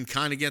mean, I can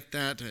kind of get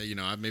that.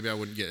 Maybe I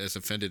wouldn't get as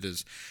offended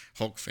as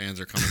Hulk fans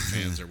or comic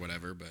fans or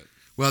whatever. But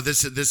well,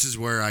 this is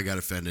where I got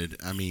offended.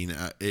 I mean,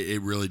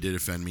 it really did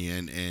offend me.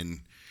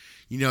 And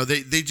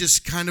they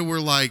just kind of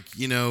were like,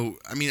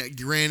 I mean,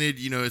 granted,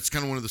 it's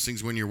kind of one of those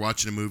things when you're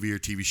watching a movie or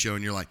TV show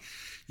and you're like,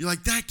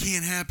 that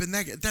can't happen.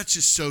 That's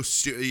just so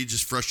stupid. It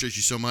just frustrates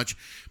you so much.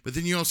 But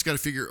then you also got to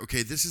figure,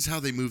 okay, this is how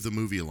they move the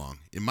movie along.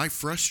 It might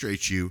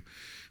frustrate you,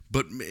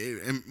 but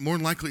more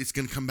than likely it's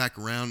going to come back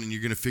around and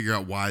you're going to figure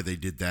out why they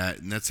did that.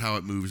 And that's how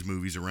it moves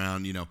movies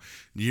around.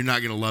 You're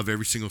not going to love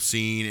every single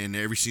scene, and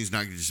every scene's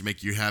not going to just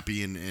make you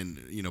happy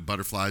and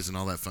butterflies and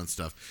all that fun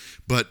stuff.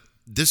 But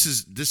this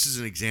is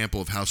an example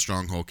of how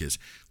strong Hulk is.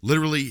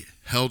 Literally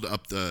held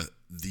up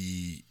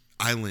the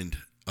island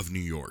of New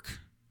York,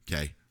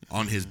 okay,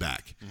 on his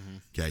back.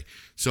 Okay.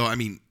 So, I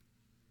mean,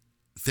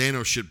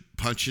 Thanos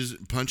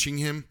punching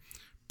him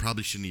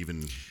probably shouldn't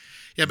even.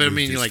 Yeah, but I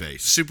mean,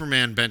 face.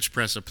 Superman bench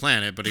press a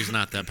planet, but he's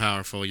not that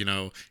powerful.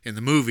 In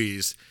the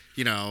movies,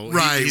 he's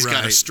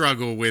got to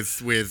struggle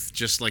with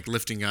just like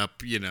lifting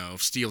up,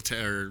 steel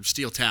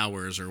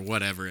towers or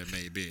whatever it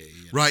may be.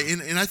 Right,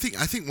 and I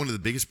think one of the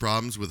biggest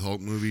problems with Hulk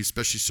movies,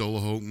 especially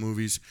solo Hulk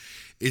movies,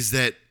 is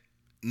that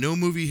no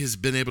movie has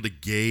been able to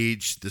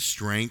gauge the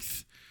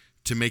strength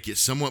to make it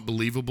somewhat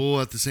believable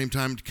at the same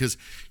time. Because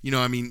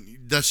I mean,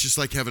 that's just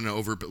like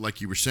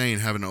like you were saying,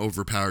 having an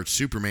overpowered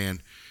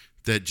Superman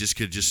that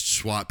could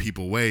swat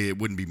people away. It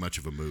wouldn't be much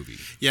of a movie.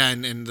 Yeah,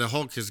 and the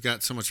Hulk has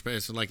got so much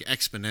space, like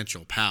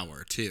exponential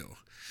power too.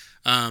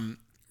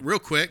 Real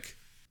quick,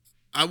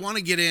 I want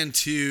to get a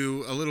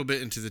little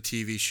bit into the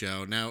TV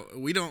show. Now,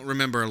 we don't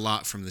remember a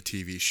lot from the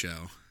TV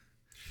show.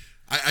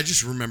 I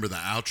just remember the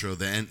outro,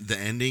 the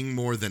ending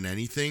more than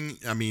anything.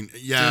 I mean,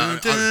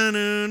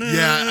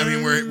 I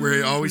mean, where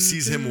he always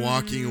sees him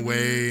walking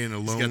away in a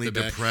lonely,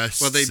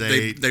 depressed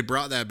state. They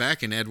brought that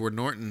back in Edward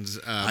Norton's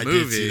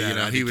movie. did see that. You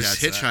know, he was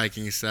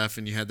hitchhiking that. stuff,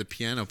 and you had the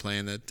piano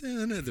playing the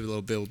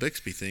little Bill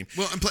Bixby theme.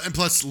 Well, and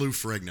plus Lou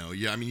Ferrigno.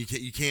 Yeah, I mean,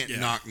 you can't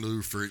knock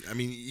Lou for. I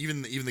mean,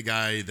 even the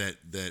guy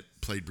that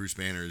played Bruce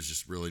Banner is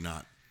just really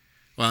not.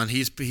 Well, and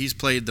he's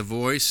played the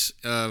voice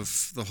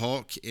of the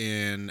Hulk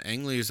in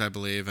Ang Lee's, I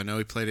believe. I know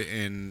he played it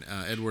in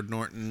Edward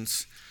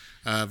Norton's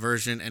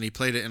version, and he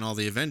played it in all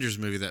the Avengers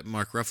movie that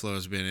Mark Ruffalo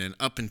has been in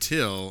up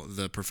until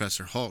the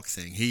Professor Hulk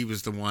thing. He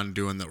was the one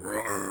doing the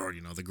roar,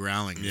 the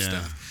growling and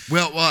stuff.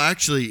 Well,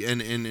 actually,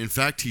 and in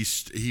fact, he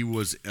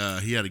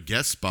had a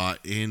guest spot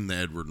in the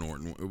Edward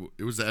Norton.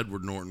 It was the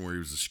Edward Norton where he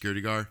was a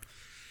security guard.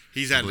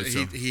 He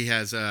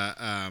has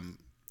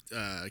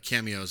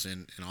cameos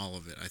in all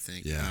of it, I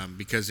think. Yeah.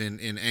 Because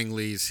in Ang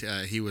Lee's,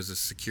 he was a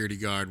security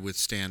guard with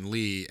Stan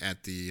Lee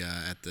at the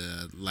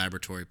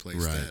laboratory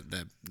place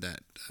that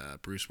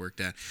Bruce worked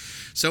at.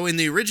 So in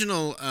the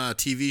original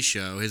TV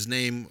show, his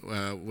name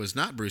was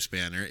not Bruce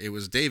Banner; it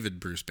was David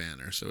Bruce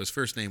Banner. So his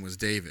first name was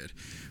David,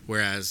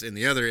 whereas in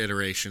the other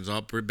iterations,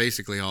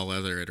 basically all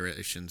other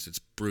iterations, it's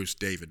Bruce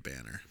David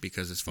Banner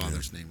because his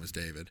father's name was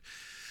David.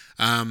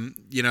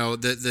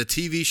 The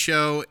TV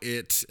show,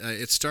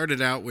 it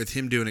started out with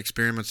him doing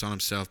experiments on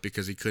himself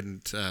because he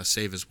couldn't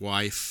save his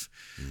wife.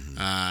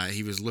 Mm-hmm.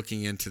 He was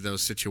looking into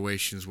those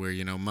situations where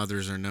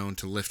mothers are known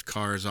to lift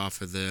cars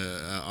off of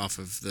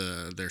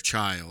their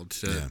child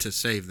to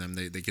save them.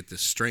 They get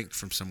this strength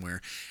from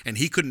somewhere, and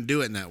he couldn't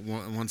do it in that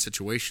one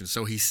situation.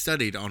 So he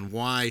studied on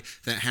why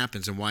that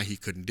happens and why he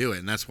couldn't do it,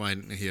 and that's why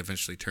he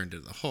eventually turned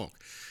into the Hulk.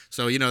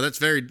 So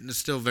that's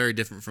still very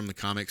different from the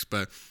comics,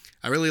 but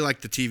I really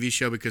liked the TV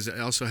show because it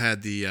also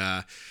had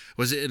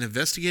was it an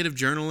investigative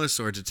journalist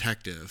or a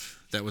detective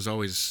that was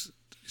always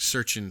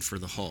searching for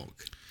the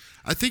Hulk?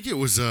 I think it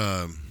was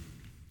it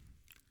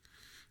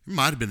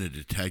might have been a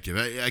detective.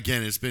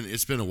 Again, it's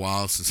been a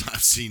while since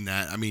I've seen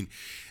that. I mean,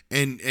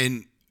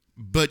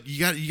 but you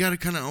got to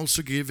kind of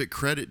also give it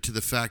credit to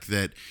the fact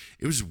that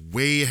it was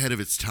way ahead of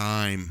its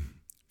time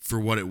for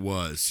what it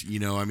was,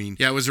 I mean,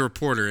 it was a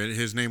reporter.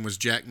 His name was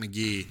Jack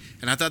McGee,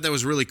 and I thought that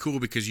was really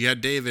cool because you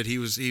had David. He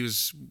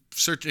was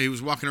searching. He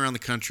was walking around the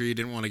country. He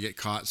didn't want to get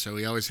caught, so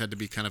he always had to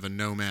be kind of a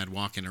nomad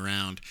walking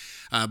around.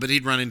 But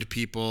he'd run into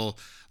people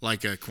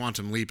like a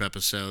Quantum Leap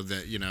episode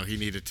that he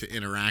needed to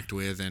interact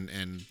with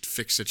and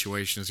fix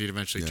situations. He'd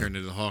eventually turn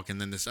into the Hulk, and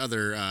then this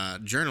other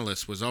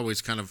journalist was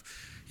always kind of.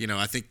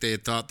 I think they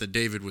had thought that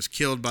David was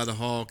killed by the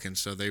Hulk, and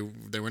so they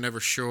were never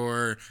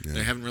sure. Yeah.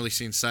 They haven't really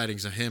seen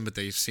sightings of him, but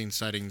they've seen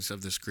sightings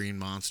of this green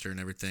monster and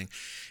everything.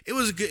 It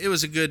was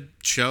a good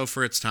show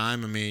for its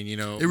time. I mean,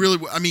 it really.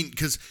 I mean,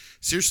 because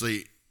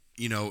seriously,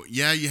 you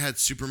had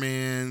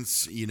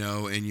Supermans,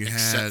 and you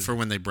except for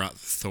when they brought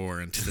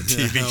Thor into the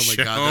TV show. Oh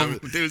my God,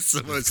 that was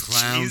the most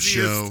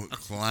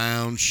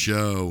clown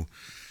show.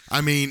 I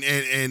mean,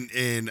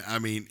 and I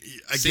mean,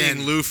 again,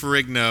 seeing Lou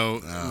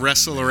Ferrigno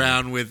wrestle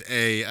around with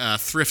a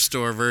thrift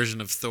store version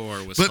of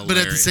Thor was hilarious. But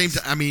at the same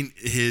time, I mean,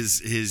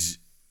 his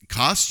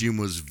costume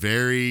was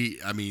very,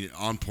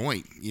 on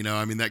point.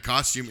 I mean, that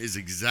costume is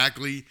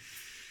exactly.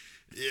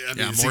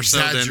 More so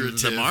than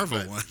the Marvel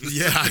one.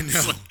 Yeah, I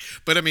know.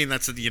 But I mean,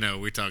 that's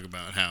we talk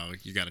about how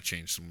you got to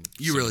change some.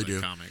 You really do.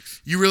 Comics.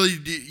 You really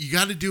do. You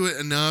got to do it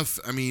enough.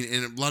 I mean,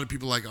 and a lot of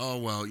people are like, oh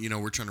well,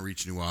 we're trying to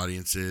reach new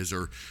audiences,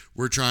 or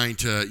we're trying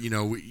to,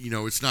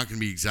 it's not going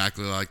to be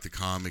exactly like the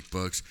comic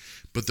books.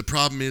 But the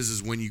problem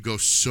is when you go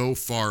so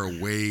far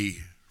away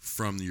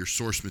from your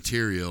source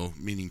material,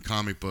 meaning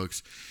comic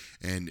books.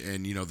 And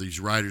these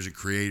writers and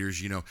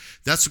creators,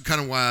 that's kind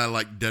of why I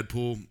like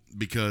Deadpool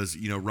because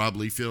Rob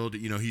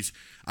Liefeld,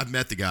 I've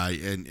met the guy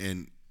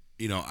and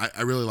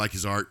I really like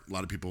his art. A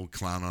lot of people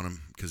clown on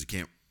him because he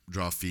can't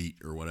draw feet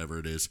or whatever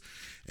it is,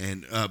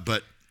 and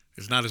but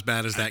it's not as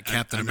bad as that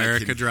Captain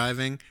America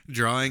drawing.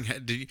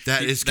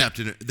 That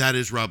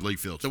is Rob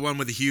Liefeld, the one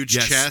with the huge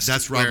chest.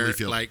 That's Rob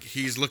Liefeld. Like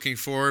he's looking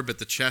forward, but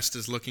the chest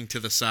is looking to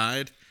the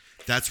side.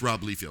 That's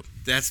Rob Liefeld.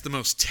 That's the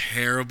most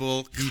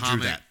terrible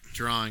comic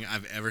drawing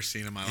I've ever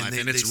seen in my life,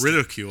 and it's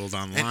ridiculed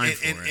online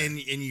for it. And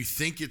you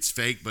think it's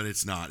fake, but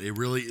it's not. It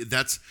really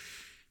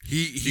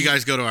you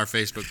guys go to our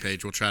Facebook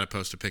page. We'll try to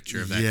post a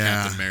picture of that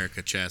Captain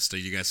America chest so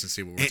you guys can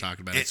see what we're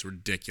talking about. It's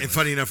ridiculous. And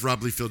funny enough,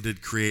 Rob Liefeld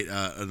did create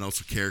an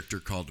also character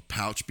called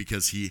Pouch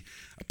because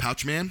a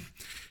pouch man.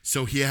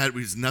 So he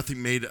was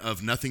nothing made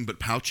of nothing but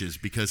pouches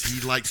because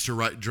he likes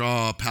to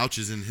draw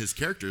pouches in his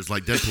characters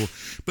like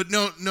Deadpool. But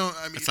no,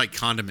 I mean it's like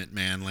Condiment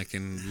Man, like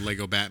in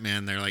Lego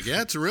Batman. They're like,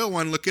 it's a real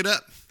one. Look it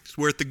up. It's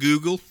worth the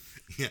Google.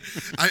 Yeah,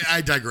 I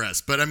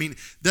digress. But I mean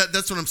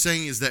that's what I'm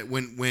saying is that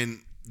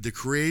when the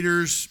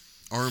creators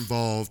are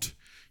involved,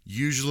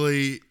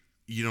 usually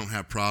you don't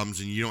have problems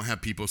and you don't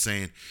have people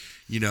saying,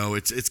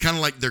 it's kind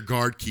of like they're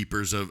guard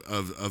keepers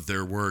of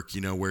their work.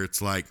 Where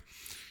it's like,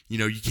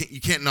 you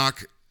can't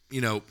knock.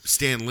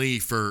 Stan Lee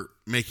for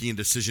making a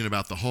decision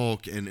about the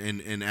Hulk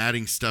and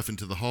adding stuff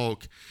into the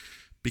Hulk,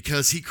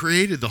 Because he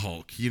created the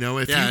Hulk, you know.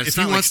 If it's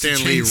he not wants like Stan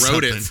to Lee change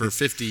wrote something, it for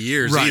 50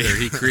 years Right. either.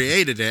 He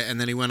created it, and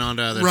then he went on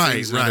to other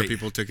things, and other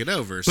people took it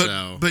over.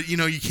 But you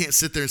know, you can't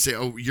sit there and say,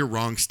 "Oh, you're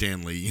wrong,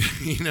 Stan Lee."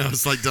 You know,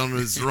 it's like telling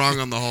him it's wrong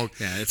on the Hulk.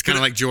 Yeah, it's kind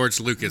of like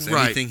George Lucas.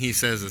 Right. Anything he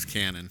says is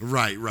canon.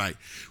 Right.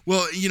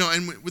 Well, you know,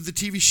 and with the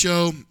TV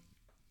show,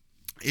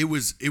 it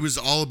was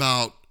all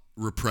about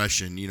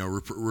repression. You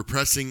know,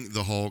 repressing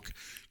the Hulk.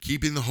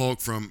 Keeping the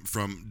Hulk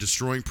from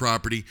destroying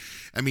property.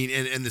 I mean,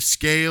 and the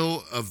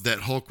scale of that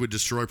Hulk would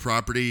destroy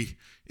property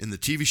in the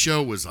TV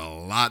show was a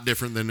lot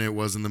different than it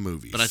was in the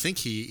movies. But I think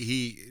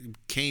he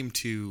came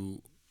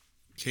to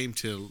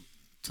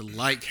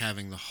like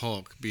having the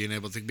Hulk being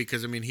able to,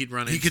 because I mean he'd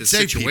run into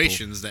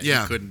situations that he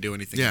couldn't do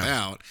anything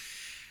about.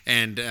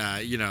 And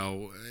you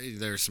know,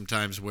 there's some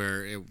times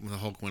where the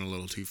Hulk went a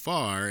little too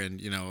far, and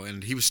you know,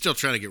 and he was still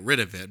trying to get rid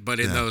of it. But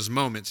in those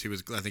moments,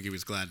 I think he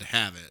was glad to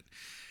have it.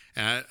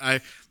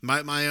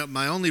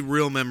 My only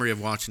real memory of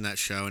watching that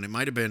show, and it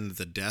might have been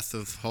the death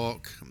of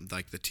Hulk,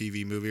 like the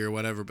TV movie or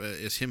whatever, but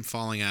is him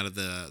falling out of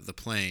the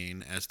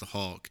plane as the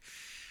Hulk,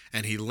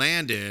 and he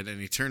landed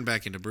and he turned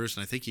back into Bruce,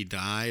 and I think he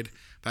died,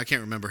 but I can't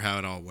remember how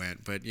it all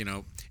went. But you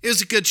know, it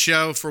was a good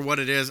show for what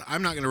it is.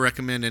 I'm not going to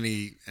recommend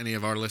any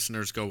of our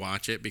listeners go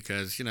watch it,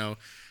 because you know,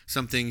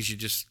 some things you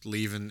just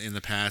leave in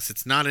the past.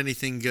 It's not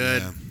anything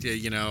good.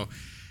 You know.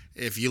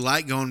 If you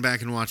like going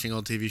back and watching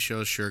old TV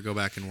shows, sure, go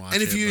back and watch it.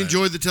 And if you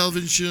enjoyed the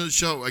television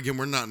show, again,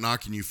 we're not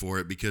knocking you for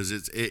it, because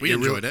we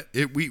enjoyed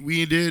it.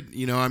 We did.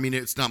 You know, I mean,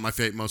 it's not my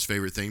most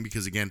favorite thing,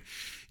 because again,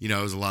 you know,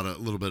 it was a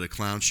little bit of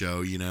clown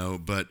show, you know,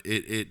 but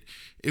it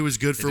was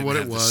good for what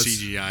it was.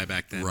 The CGI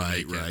back then,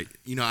 right.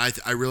 You know,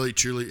 I really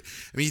truly.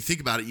 I mean, you think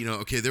about it. You know,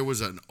 okay, there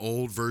was an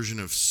old version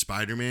of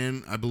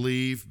Spider-Man, I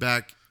believe,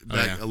 back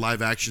a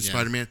live action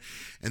Spider-Man,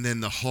 and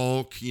then the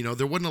Hulk. You know,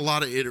 there wasn't a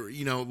lot of it.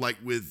 You know, like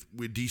with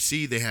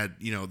DC, they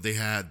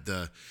had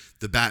the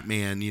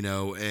Batman. You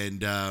know,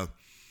 and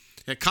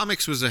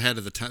comics was ahead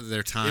of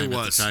their time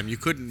at the time. You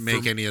couldn't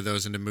make any of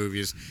those into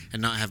movies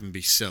and not have them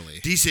be silly.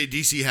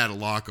 DC had a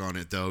lock on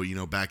it, though. You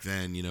know, back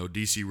then, you know,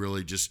 DC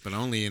really just. But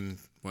only in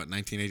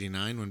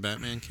 1989 when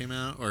Batman came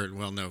out, or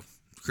well, no.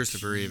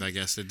 Christopher Reeve, I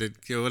guess it did.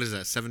 What is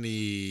that?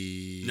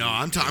 70? No,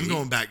 I'm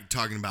going back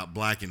talking about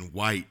black and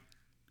white.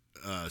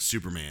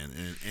 Superman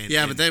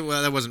but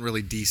that wasn't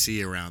really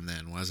DC around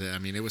then, was it? I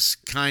mean, it was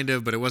kind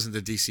of, but it wasn't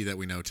the DC that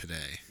we know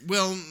today.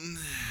 Well,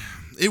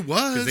 it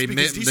was. They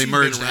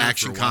merged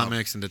Action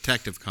Comics and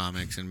Detective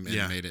Comics and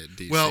made it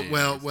DC. Well,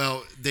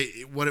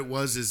 what it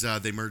was is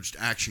they merged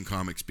Action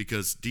Comics,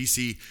 because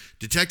DC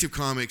Detective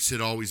Comics had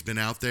always been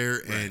out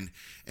there, right.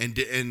 and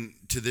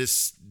to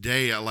this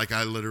day,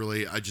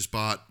 I just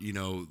bought, you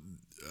know,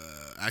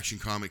 Action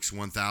Comics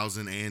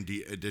 1000 and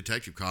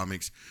Detective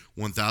Comics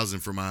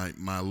 1000 for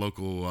my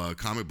local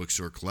comic book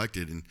store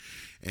collected,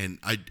 and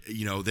I,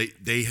 you know,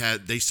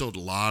 they sold a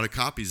lot of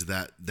copies of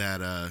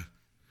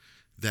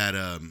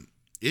that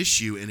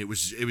issue, and it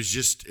was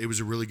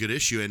a really good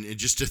issue, and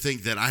just to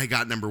think that I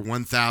got number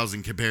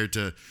 1000 compared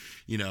to,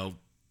 you know,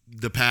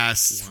 the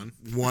past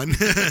one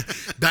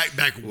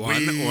back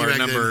one way or back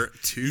number then.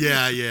 2.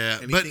 Yeah.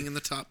 Anything in the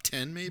top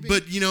 10 maybe.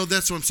 But you know,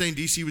 that's what I'm saying.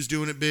 DC was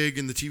doing it big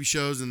in the TV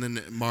shows, and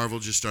then Marvel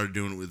just started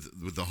doing it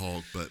with the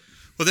Hulk. But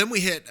well, then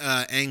we hit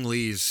Ang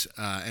Lee's,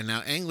 and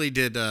now Ang Lee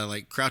did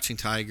like Crouching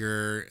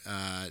Tiger,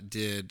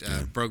 did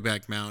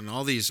Brokeback Mountain,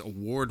 all these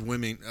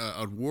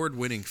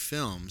award-winning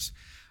films,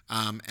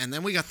 and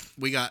then we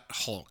got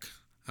Hulk.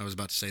 I was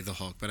about to say the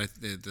Hulk, but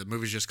the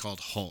movie's just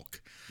called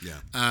Hulk.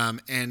 Yeah.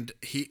 And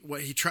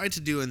what he tried to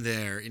do in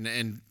there,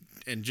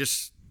 and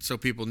just so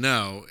people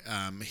know,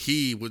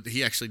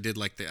 he actually did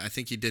I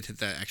think he did hit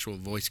that actual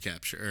voice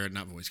capture, or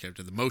not voice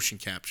capture, the motion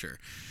capture.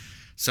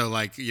 So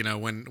like, you know,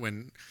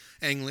 when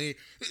Ang Lee,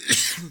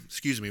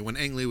 excuse me, when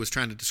Ang Lee was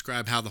trying to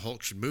describe how the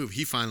Hulk should move,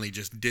 he finally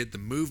just did the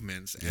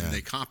movements, and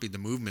they copied the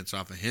movements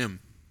off of him.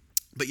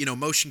 But, you know,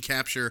 motion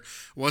capture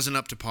wasn't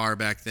up to par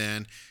back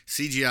then.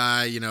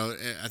 CGI, you know,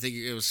 I think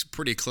it was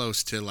pretty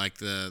close to like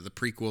the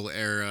prequel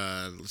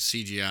era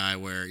CGI,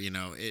 where, you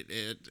know,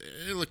 it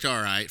looked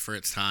all right for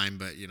its time,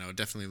 but, you know, it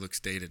definitely looks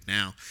dated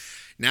now.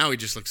 Now he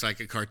just looks like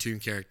a cartoon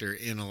character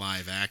in a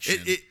live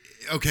action.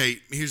 Okay,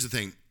 here's the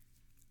thing.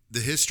 The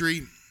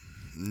history,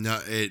 no,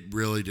 it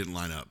really didn't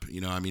line up.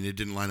 You know, I mean, it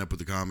didn't line up with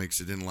the comics.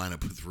 It didn't line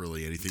up with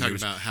really anything. Talking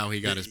about how he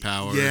got his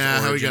power,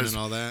 how he got and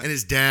all that, and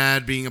his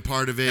dad being a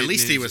part of it. At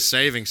least he was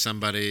saving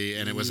somebody,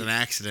 and it was an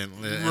accident,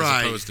 as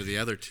opposed to the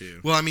other two.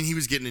 Well, I mean, he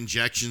was getting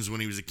injections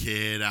when he was a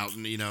kid out,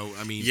 and you know,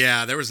 I mean,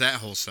 yeah, there was that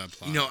whole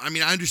subplot. You know, I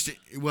mean, I understand.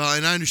 Well,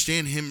 and I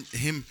understand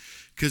him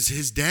because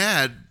his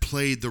dad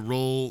played the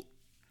role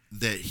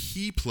that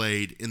he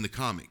played in the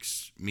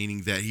comics,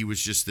 meaning that he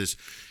was just this,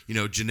 you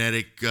know,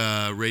 genetic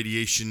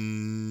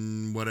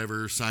radiation,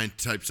 whatever,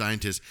 type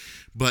scientist.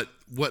 But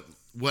what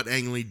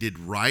Ang Lee did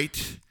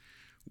right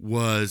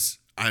was,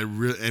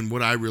 and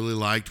what I really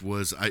liked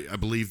was I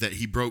believe that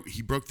he broke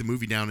the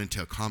movie down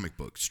into a comic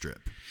book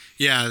strip.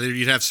 Yeah,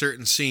 you'd have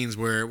certain scenes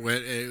where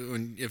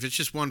if it's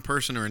just one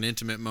person or an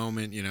intimate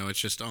moment, it's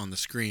just on the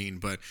screen.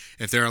 But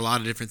if there are a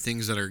lot of different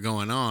things that are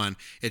going on,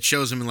 it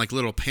shows them in like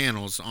little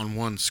panels on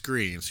one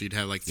screen. So you'd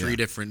have like three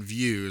different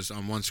views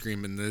on one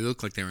screen, and they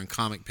look like they were in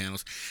comic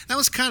panels. That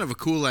was kind of a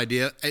cool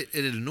idea. It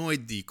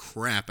annoyed the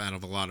crap out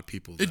of a lot of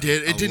people, though. It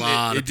did. It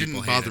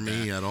didn't bother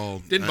me at all.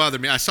 Didn't bother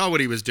me. I saw what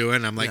he was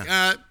doing. I'm like,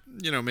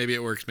 maybe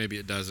it works, maybe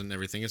it doesn't.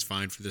 Everything is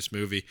fine for this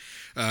movie.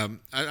 I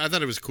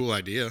thought it was a cool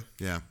idea.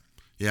 Yeah.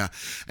 Yeah,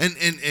 and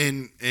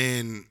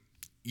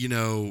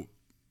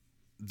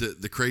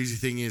the crazy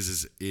thing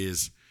is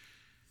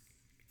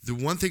the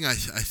one thing I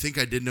think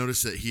I did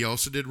notice that he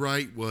also did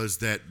right was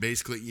that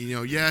basically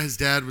his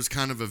dad was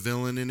kind of a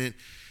villain in it,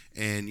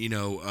 and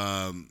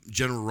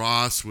General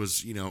Ross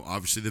was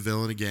obviously the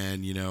villain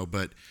again,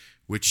 but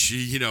which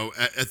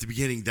at the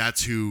beginning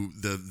that's who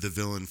the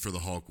villain for the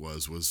Hulk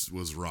was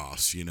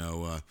Ross,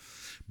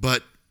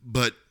 but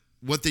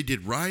what they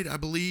did right, I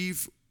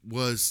believe,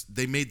 was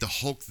they made the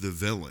Hulk the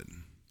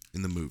villain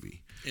in the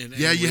movie.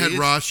 You had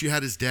Ross, you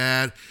had his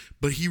dad,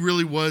 but he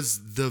really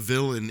was the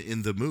villain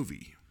in the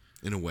movie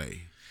in a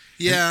way.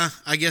 Yeah,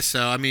 I guess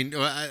so. I mean,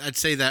 I'd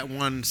say that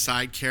one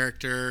side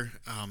character.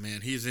 Oh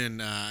man, he's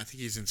in. I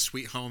think he's in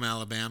Sweet Home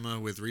Alabama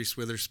with Reese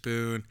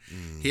Witherspoon.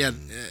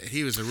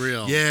 He was a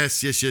real yes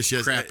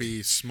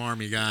crappy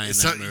smarmy guy in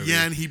that movie.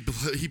 Yeah, and he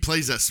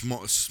plays that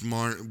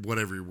smart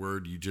whatever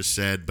word you just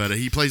said, but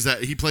he plays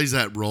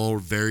that role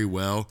very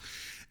well.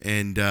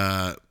 And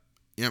I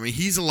mean,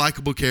 he's a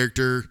likable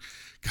character.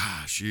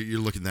 Gosh, you're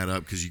looking that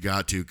up because you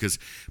got to.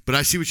 But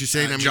I see what you're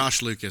saying. I mean,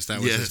 Josh Lucas, that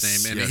was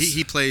his name, and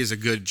he plays a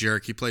good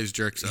jerk. He plays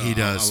jerks. He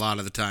does a lot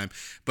of the time.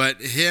 But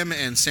him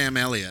and Sam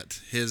Elliott,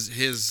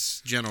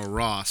 his General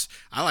Ross,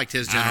 I liked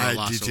his General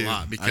Ross a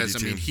lot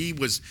because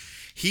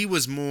he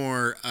was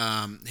more.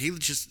 He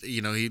just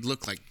he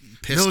looked like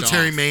pissed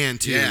military off. Man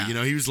too.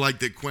 Yeah. He was like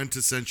the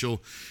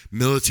quintessential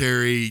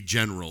military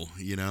general.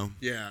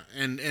 Yeah,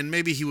 and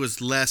maybe he was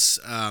less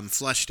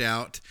fleshed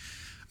out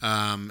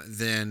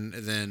than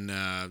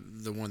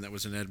the one that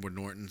was in Edward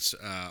Norton's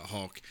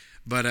Hulk.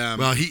 But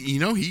well,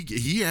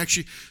 he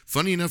actually,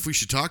 funny enough, we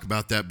should talk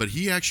about that. But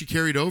he actually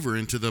carried over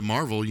into the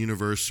Marvel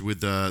universe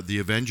with the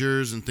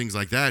Avengers and things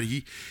like that.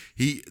 He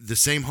the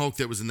same Hulk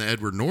that was in the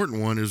Edward Norton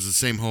one is the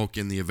same Hulk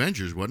in the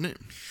Avengers, wasn't it?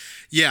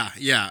 Yeah.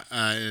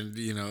 And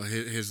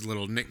his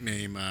little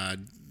nickname.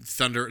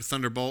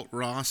 Thunderbolt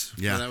Ross.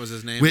 Yeah, that was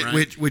his name.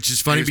 Right? Which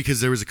is funny because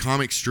there was a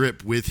comic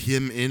strip with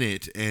him in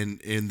it, and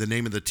the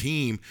name of the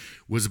team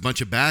was a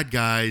bunch of bad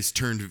guys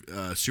turned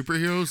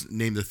superheroes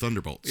named the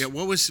Thunderbolts. Yeah,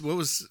 what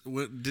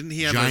didn't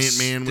he have? Giant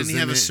Man. Didn't he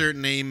have a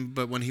certain name?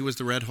 But when he was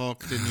the Red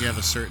Hulk, didn't he have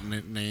a certain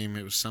name?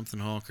 It was something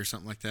Hulk or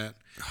something like that.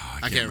 Oh,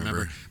 I can't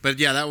remember. But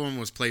yeah, that one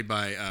was played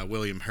by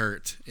William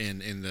Hurt in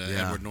the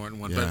Edward Norton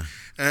one. Yeah.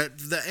 But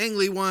the Ang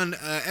Lee one,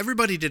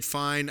 everybody did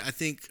fine. I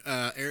think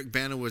Eric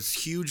Bana was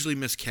hugely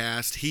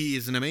miscast. He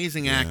is an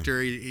amazing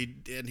actor. He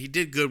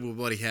did good with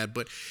what he had,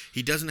 but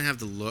he doesn't have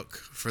the look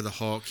for the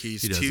Hulk.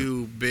 He's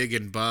too big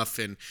and buff,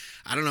 and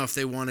I don't know if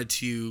they wanted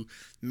to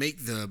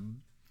make the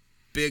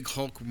big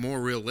Hulk more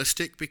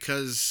realistic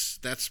because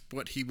that's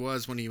what he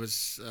was when he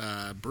was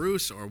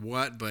Bruce or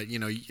what, but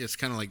it's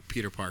kind of like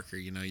Peter Parker.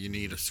 You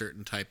need a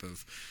certain type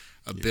of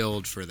a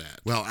build for that.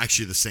 Well,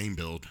 actually the same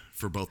build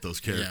for both those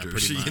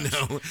characters.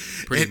 Yeah,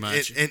 pretty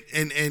much. And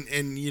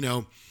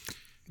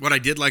what I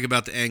did like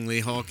about the Ang Lee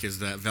Hulk is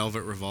that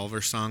Velvet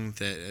Revolver song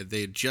that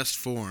they had just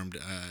formed.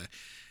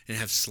 It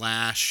have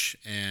Slash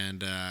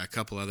and a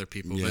couple other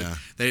people, but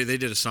they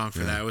did a song for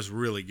that. It was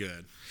really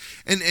good.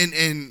 And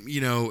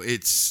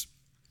it's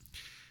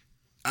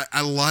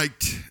I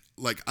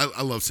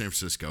love San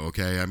Francisco.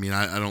 Okay, I mean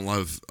I don't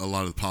love a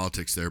lot of the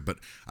politics there, but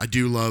I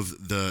do love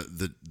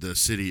the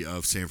city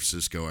of San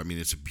Francisco. I mean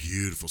it's a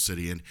beautiful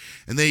city, and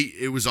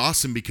it was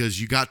awesome because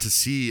you got to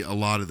see a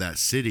lot of that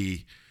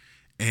city,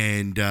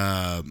 and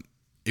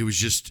it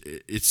was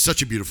it's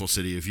such a beautiful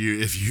city. If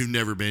you've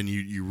never been,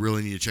 you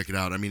really need to check it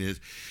out. I mean it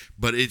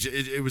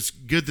was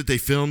good that they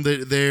filmed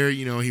it there.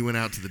 He went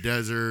out to the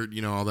desert,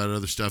 all that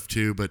other stuff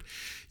too. But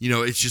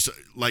it's just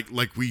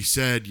like we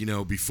said,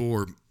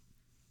 before,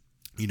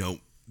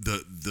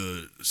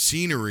 the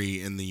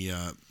scenery and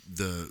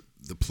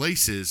the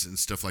places and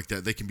stuff like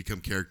that, they can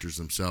become characters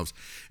themselves.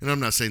 And I'm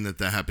not saying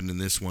that happened in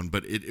this one,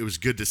 but it was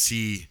good to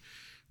see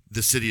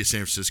the city of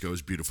San Francisco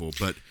is beautiful.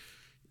 But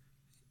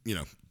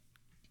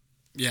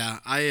yeah,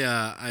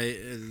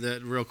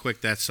 real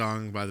quick, that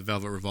song by the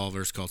Velvet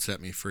Revolver is called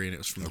 "Set Me Free," and it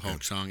was from the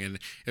Hulk song, and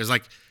it was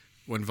like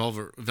when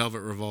Velvet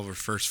Revolver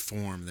first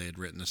formed, they had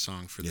written a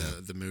song for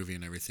the movie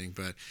and everything.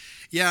 But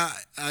yeah,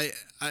 I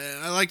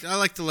like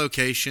the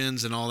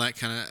locations and all that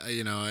kind of.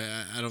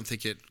 I don't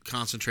think it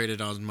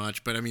concentrated on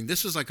much, but I mean,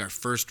 this was like our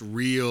first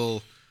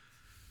real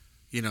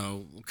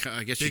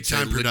I guess big you'd say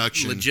time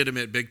production,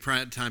 legitimate big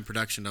time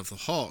production of the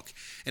Hulk.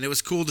 And it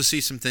was cool to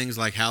see some things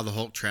like how the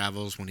Hulk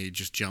travels when he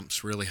just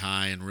jumps really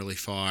high and really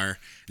far.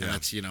 And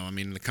that's,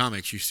 in the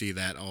comics you see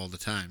that all the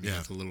time. You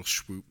have the little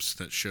swoops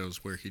that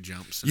shows where he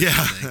jumps. And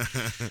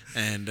everything.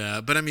 And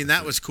but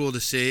that was cool to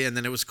see. And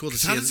then it was cool to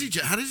see.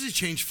 How does he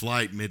change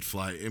flight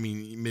mid-flight?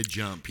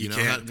 Mid-jump. You know,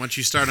 can't. Once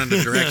you start on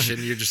the direction,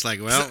 you're just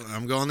like, well,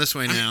 I'm going this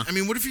way now.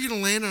 What if you're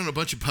gonna land on a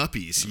bunch of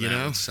puppies? You know,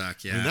 that would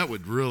suck. Yeah, that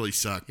would really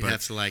suck. You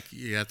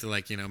have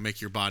to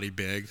make your body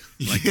big,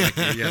 like you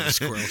have a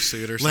squirrel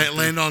suit or something.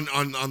 Land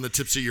on the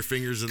tips of your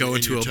fingers. Go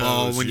into a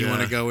ball when you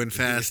want to go in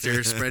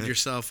faster. Spread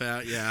yourself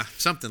out. Yeah,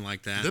 something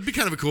like that. That'd be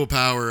kind of a cool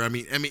power.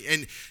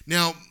 And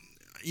now,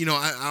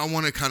 I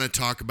want to kind of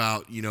talk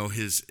about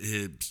his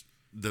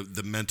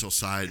the mental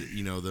side.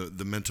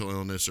 The mental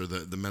illness or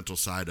the mental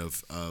side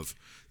of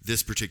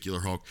this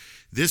particular Hulk.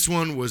 This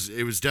one was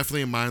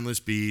definitely a mindless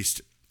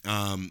beast.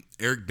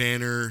 Eric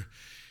Banner.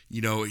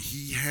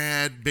 He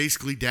had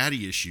basically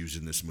daddy issues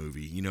in this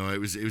movie. It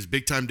was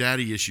big time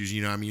daddy issues.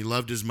 He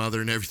loved his mother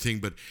and everything,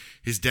 but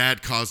his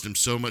dad caused him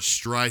so much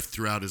strife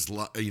throughout his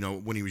life,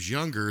 when he was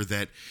younger,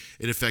 that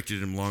it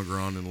affected him longer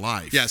on in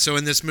life. Yeah. So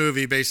in this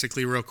movie,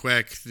 basically, real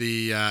quick,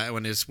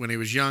 when he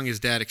was young,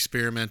 his dad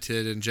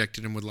experimented,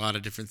 injected him with a lot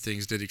of different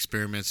things, did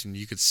experiments, and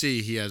you could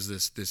see he has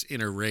this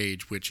inner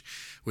rage, which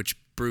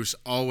Bruce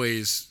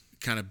always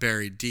kind of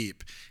buried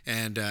deep.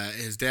 And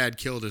his dad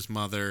killed his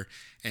mother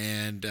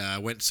and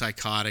went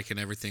psychotic and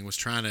everything, was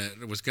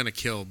going to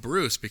kill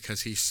Bruce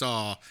because he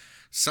saw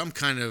some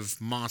kind of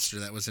monster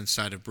that was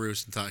inside of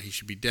Bruce and thought he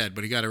should be dead,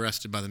 but he got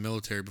arrested by the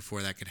military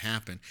before that could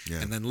happen.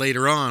 Yeah. And then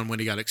later on, when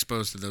he got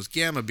exposed to those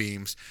gamma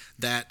beams,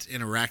 that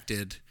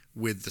interacted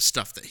with the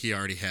stuff that he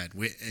already had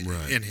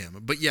in him.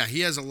 But yeah,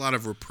 he has a lot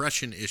of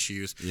repression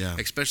issues,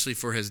 especially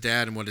for his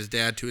dad and what his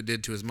dad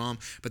did to his mom.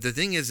 But the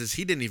thing is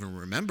he didn't even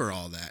remember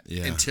all that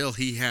until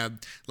he had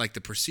like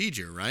the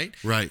procedure, right?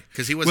 Right.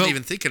 Because he wasn't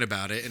even thinking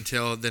about it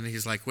until then.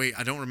 He's like, wait,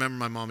 I don't remember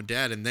my mom and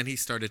dad. And then he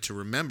started to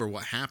remember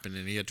what happened,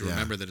 and he had to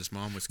remember that his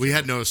mom was killed. We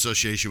had no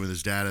association with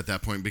his dad at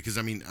that point because,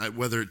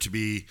 whether it to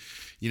be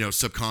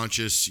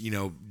subconscious,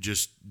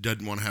 just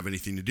doesn't want to have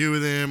anything to do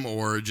with him,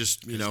 or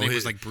just, his name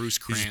was like Bruce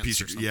Krantz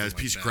his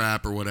piece of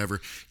crap or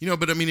whatever,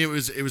 but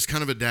it was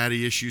kind of a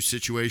daddy issue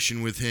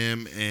situation with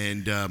him.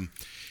 And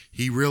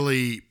he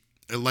really,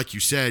 like you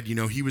said,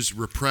 he was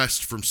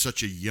repressed from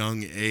such a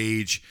young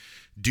age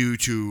due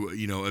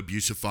to,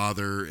 abusive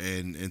father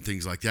and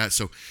things like that.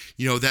 So,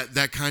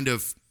 that kind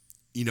of,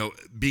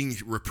 being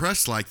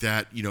repressed like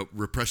that,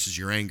 represses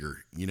your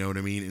anger, you know what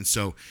I mean? And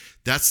so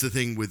that's the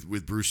thing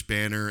with Bruce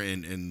Banner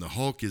and the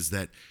Hulk, is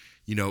that,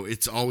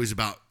 it's always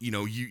about,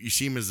 you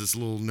see him as this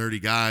little nerdy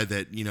guy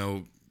that,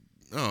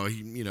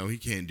 he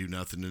can't do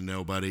nothing to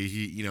nobody.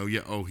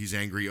 He's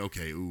angry.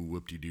 Okay. Ooh,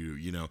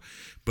 whoop-de-doo,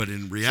 But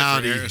in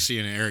reality,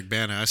 seeing Eric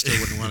Bana, I still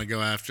wouldn't want to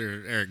go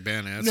after Eric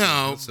Bana.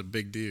 That's a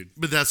big dude.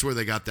 But that's where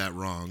they got that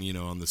wrong,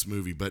 on this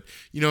movie. But,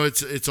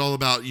 it's all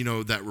about,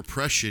 that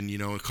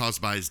repression,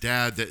 caused by his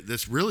dad.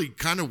 That's really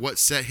kind of what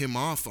set him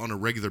off on a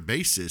regular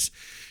basis,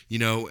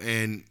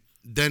 and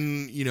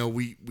then,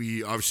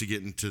 we obviously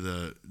get into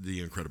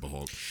the Incredible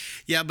Hulk.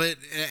 Yeah, but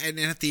and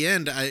at the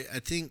end, I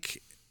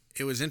think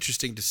it was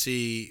interesting to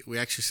see. We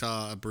actually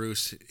saw a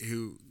Bruce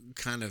who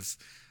kind of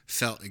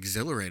felt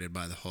exhilarated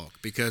by the Hulk,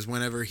 because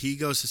whenever he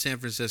goes to San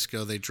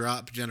Francisco, they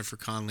drop Jennifer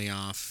Connelly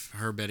off,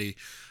 her Betty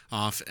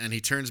off, and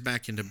he turns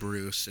back into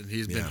Bruce, and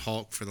he's been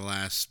Hulk for the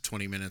last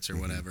 20 minutes or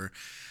whatever.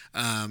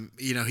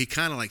 He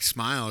kind of like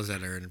smiles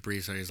at her and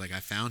breathes. He's like, "I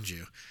found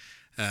you."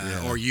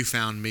 Or "You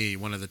found me,"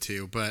 one of the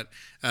two. But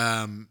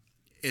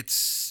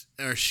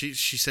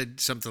she said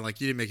something like,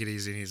 "You didn't make it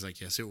easy," and he's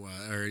like, "Yes, it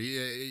was," or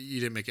 "You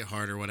didn't make it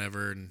hard," or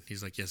whatever, and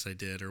he's like, "Yes, I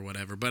did," or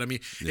whatever. But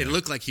it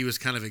looked like he was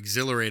kind of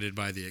exhilarated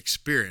by the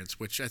experience,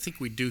 which I think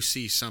we do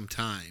see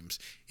sometimes,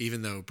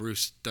 even though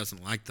Bruce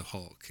doesn't like the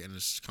Hulk and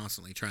is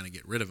constantly trying to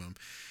get rid of him.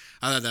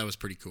 I thought that was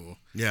pretty cool.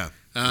 Yeah.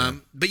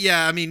 But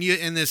yeah,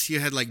 you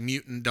had like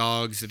mutant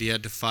dogs that he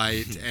had to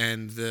fight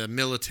and the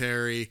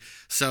military.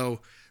 So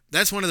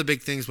that's one of the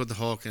big things with the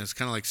Hulk, and it's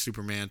kind of like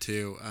Superman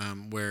too,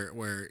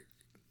 where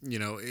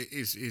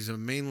he's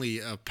mainly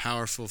a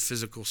powerful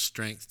physical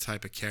strength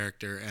type of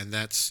character, and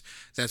that's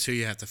who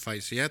you have to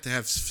fight. So you have to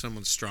have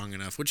someone strong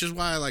enough, which is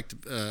why I liked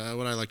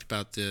what I liked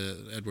about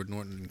the Edward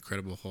Norton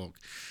Incredible Hulk.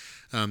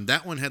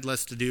 That one had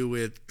less to do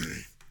with.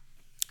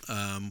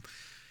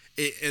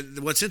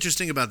 What's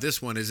interesting about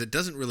this one is it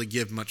doesn't really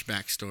give much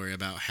backstory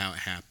about how it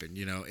happened.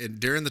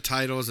 During the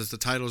titles, as the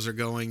titles are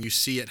going, you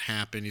see it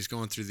happen. He's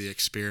going through the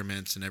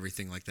experiments and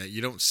everything like that.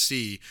 You don't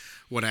see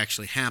what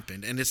actually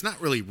happened, and it's not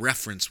really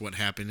reference what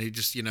happened. He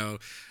just, but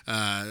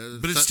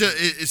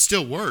it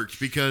still worked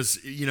because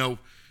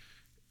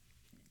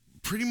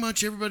pretty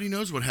much everybody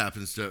knows what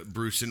happens to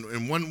Bruce.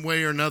 In one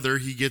way or another,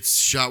 he gets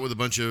shot with a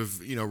bunch of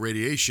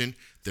radiation.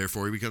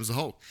 Therefore, he becomes the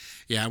Hulk.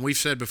 Yeah, and we've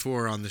said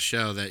before on the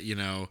show that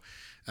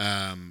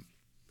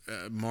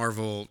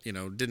Marvel,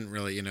 didn't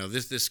really,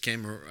 this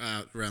came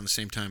out around the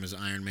same time as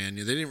Iron Man.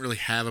 They didn't really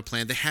have a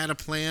plan. They had a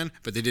plan,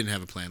 but they didn't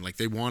have a plan. Like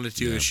they wanted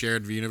to, a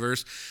shared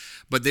universe,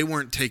 but they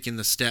weren't taking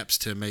the steps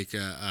to make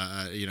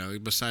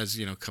besides,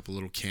 a couple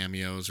little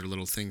cameos or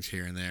little things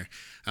here and there.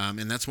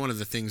 And that's one of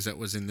the things that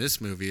was in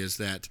this movie is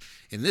that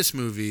in this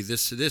movie,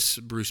 this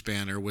Bruce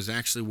Banner was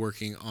actually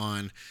working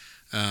on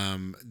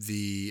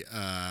the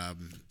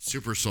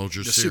super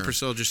soldier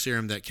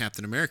serum that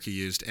Captain America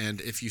used, and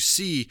if you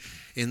see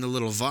in the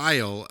little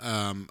vial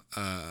that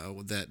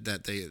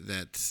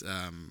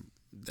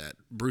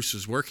Bruce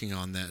was working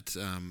on,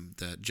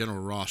 that General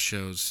Ross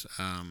shows,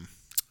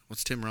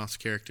 what's Tim Roth's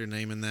character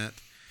name in that?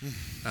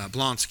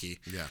 Blonsky.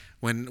 Yeah.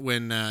 When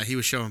he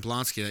was showing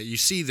Blonsky that, you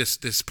see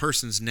this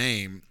person's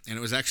name, and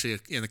it was actually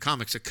in the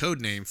comics a code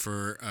name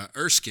for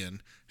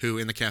Erskine, who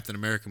in the Captain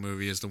America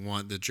movie is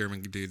the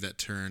German dude that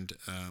turned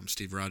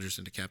Steve Rogers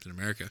into Captain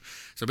America.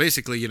 So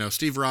basically,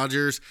 Steve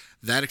Rogers,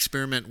 that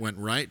experiment went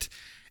right.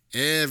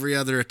 Every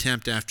other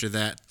attempt after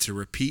that to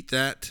repeat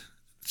that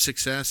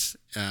success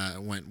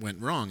went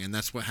wrong, and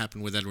that's what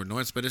happened with Edward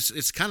Norton. But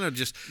it's kind of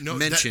just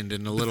mentioned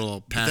in a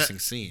little passing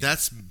scene.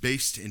 That's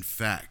based in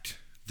fact.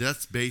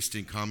 That's based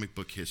in comic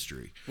book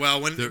history.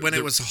 Well, when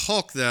it was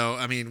Hulk, though,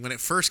 I mean, when it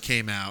first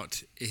came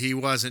out, he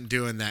wasn't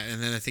doing that,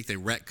 and then I think they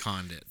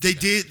retconned it. They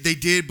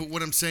did. But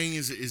what I'm saying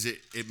is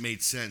it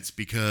made sense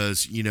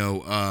because they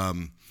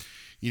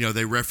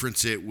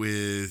reference it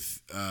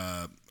with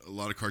a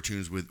lot of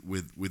cartoons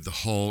with the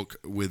Hulk,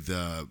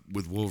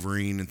 with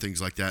Wolverine and things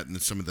like that,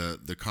 and some of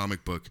the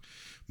comic book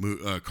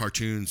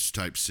cartoons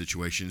type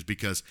situations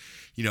because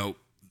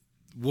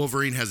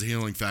Wolverine has a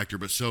healing factor,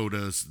 but so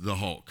does the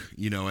Hulk,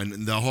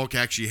 and the Hulk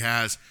actually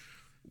has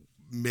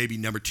maybe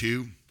number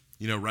 2,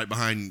 right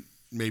behind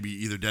maybe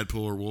either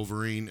Deadpool or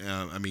Wolverine.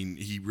 I mean,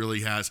 he really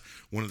has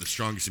one of the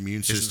strongest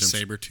immune systems.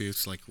 Isn't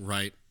Sabretooth's like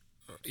right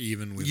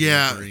even with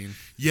Wolverine?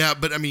 Yeah,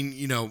 but I mean,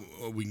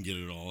 we can get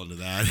it all into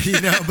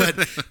that, but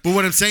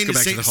what I'm saying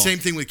is same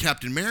thing with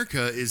Captain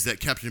America is that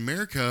Captain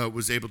America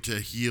was able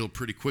to heal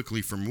pretty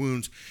quickly from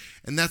wounds,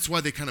 and that's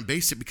why they kind of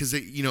based it because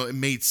it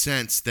made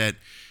sense that.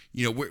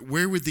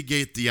 Where would they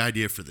get the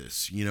idea for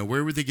this?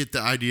 Where would they get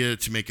the idea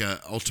to make a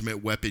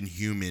ultimate weapon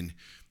human?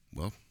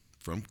 Well,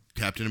 from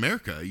Captain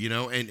America, and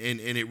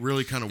it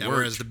really kind of worked.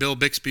 Whereas the Bill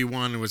Bixby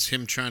one was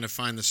him trying to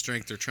find the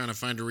strength or trying to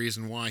find a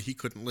reason why he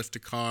couldn't lift a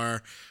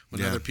car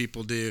when other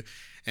people do.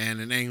 And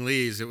in Ang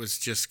Lee's, it was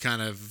just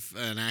kind of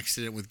an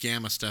accident with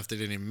gamma stuff. They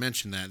didn't even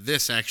mention that.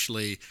 This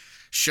actually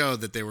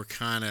showed that they were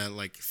kind of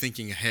like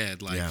thinking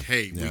ahead, like,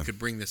 hey, we could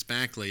bring this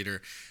back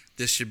later.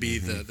 This should be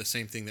the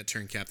same thing that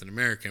turned Captain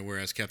America,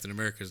 whereas Captain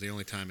America is the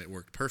only time it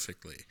worked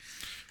perfectly.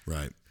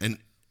 Right. And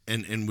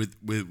with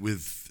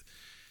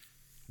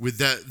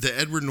that the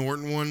Edward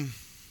Norton one,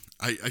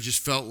 I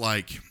just felt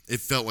like it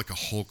felt like a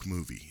Hulk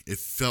movie. It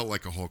felt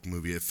like it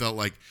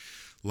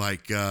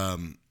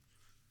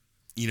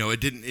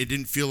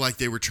didn't feel like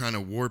they were trying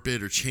to warp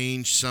it or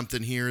change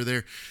something here or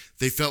there.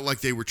 They felt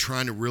like they were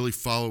trying to really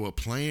follow a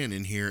plan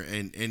in here,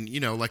 and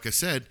like I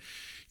said,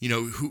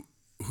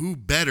 who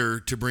better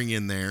to bring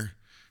in there?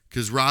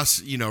 Because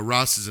Ross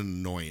is an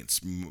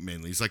annoyance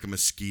mainly. He's like a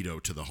mosquito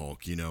to the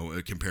Hulk,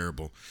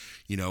 comparable,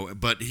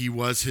 But he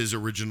was his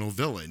original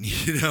villain,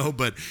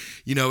 But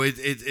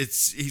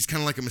he's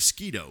kind of like a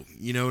mosquito,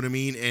 you know what I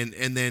mean?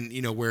 And then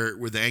where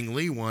the Ang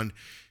Lee one,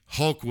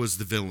 Hulk was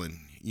the villain,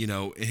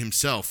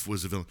 himself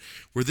was a villain.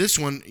 Where this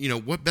one,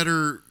 what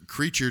better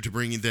creature to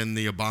bring in than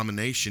the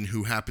Abomination,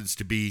 who happens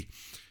to be,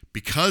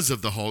 because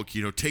of the Hulk,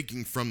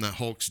 taking from the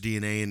Hulk's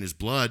DNA in his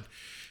blood.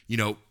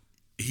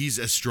 He's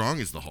as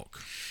strong as the Hulk.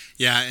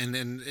 Yeah,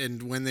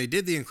 and when they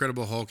did the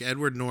Incredible Hulk,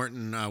 Edward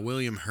Norton,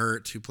 William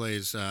Hurt, who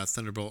plays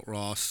Thunderbolt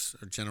Ross,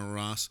 or General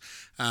Ross,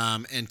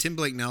 and Tim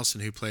Blake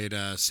Nelson, who played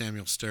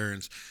Samuel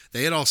Stearns,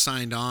 they had all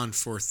signed on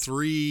for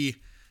 3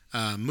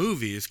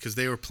 movies because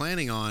they were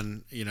planning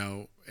on,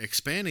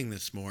 expanding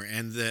this more.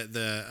 And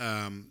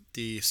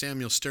the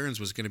Samuel Stearns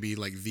was going to be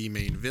like the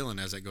main villain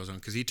as that goes on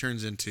because he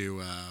turns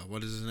into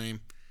what is his name?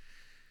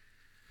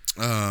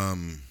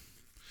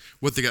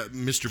 What they got,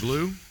 Mr.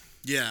 Blue?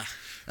 Yeah.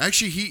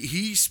 Actually,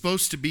 he's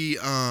supposed to be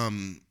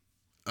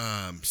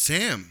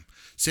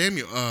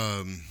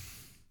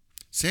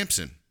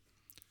Samson.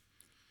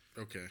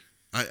 Okay.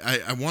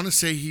 I want to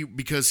say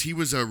because he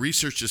was a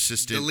research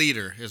assistant. The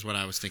leader is what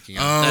I was thinking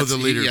of. Oh, the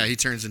leader. He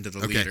turns into the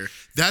leader.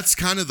 That's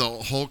kind of the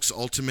Hulk's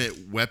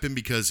ultimate weapon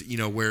because,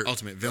 where...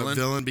 Ultimate villain?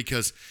 Villain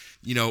because,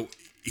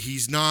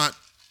 he's not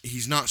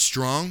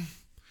strong,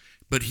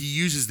 but he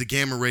uses the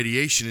gamma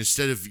radiation.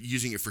 Instead of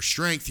using it for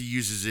strength, he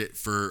uses it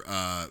for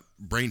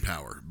brain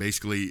power,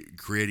 basically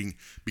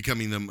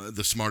becoming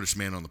the smartest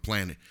man on the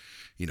planet.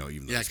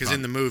 Even though because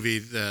in the movie,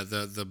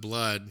 the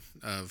blood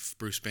of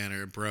Bruce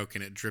Banner broke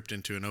and it dripped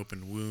into an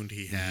open wound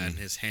he had, and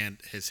his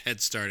head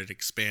started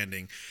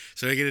expanding.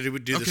 So they get to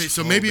do this. Okay,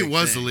 so maybe it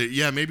was the lead.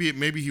 Yeah,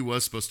 maybe he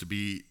was supposed to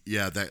be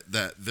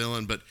that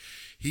villain, but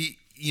he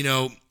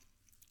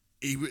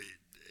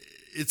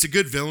it's a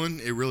good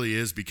villain. It really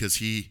is because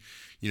he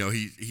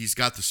he's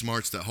got the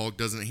smarts that Hulk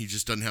doesn't. He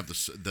just doesn't have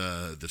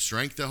the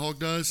strength that Hulk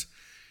does.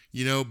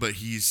 But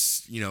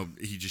he's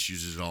he just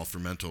uses it all for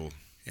mental.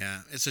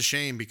 Yeah, it's a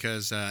shame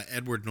because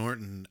Edward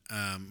Norton,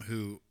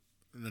 who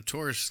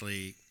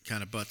notoriously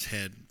kind of butts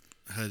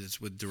heads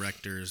with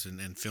directors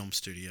and film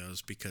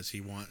studios because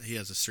he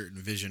has a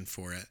certain vision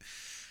for it.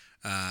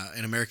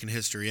 In American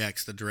History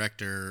X, the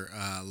director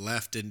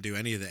left, didn't do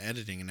any of the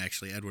editing, and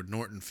actually Edward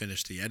Norton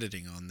finished the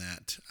editing on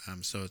that.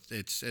 So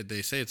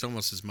they say it's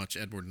almost as much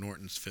Edward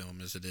Norton's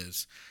film as it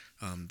is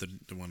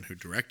the one who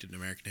directed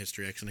American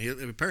History X. And he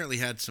apparently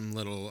had some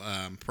little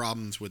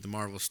problems with the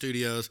Marvel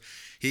Studios.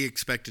 He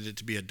expected it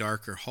to be a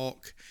darker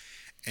Hulk,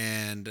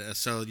 and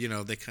so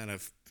they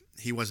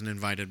he wasn't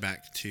invited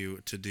back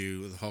to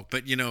do the Hulk.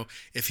 But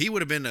if he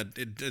would have been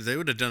they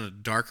would have done a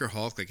darker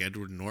Hulk like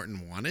Edward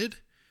Norton wanted.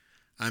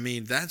 I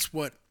mean, that's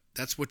what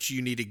you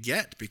need to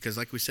get because,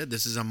 like we said,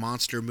 this is a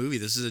monster movie.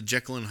 This is a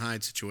Jekyll and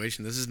Hyde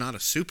situation. This is not a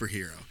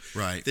superhero.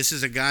 Right. This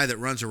is a guy that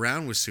runs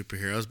around with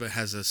superheroes but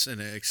has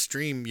an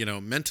extreme,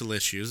 mental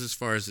issues as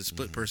far as the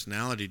split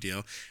personality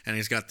deal, and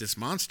he's got this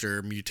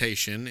monster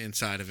mutation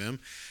inside of him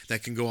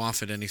that can go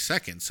off at any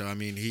second. So, I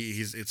mean,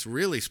 it's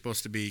really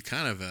supposed to be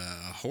kind of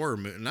a horror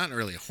movie, not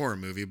really a horror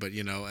movie, but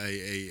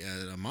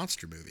a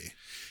monster movie.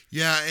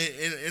 Yeah,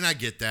 and I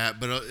get that,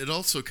 but it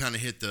also kind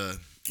of hit the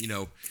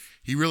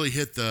he really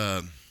hit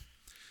the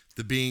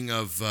being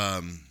of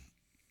not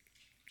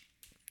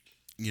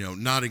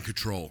in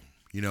control.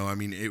 I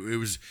mean it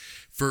was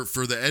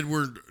for the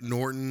Edward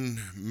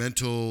Norton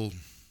mental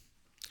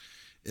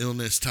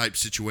illness type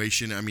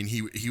situation. I mean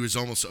he was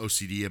almost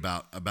OCD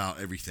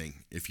about everything.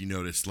 If you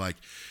noticed, like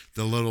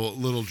the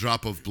little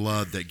drop of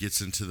blood that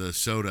gets into the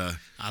soda.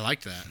 I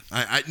like that.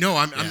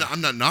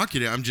 I'm not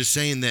knocking it. I'm just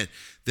saying that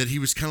he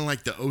was kind of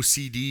like the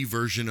OCD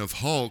version of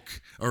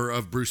Hulk or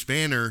of Bruce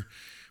Banner,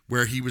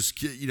 where he was,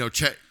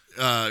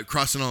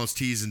 crossing all his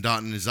T's and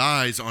dotting his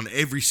I's on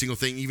every single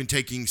thing, even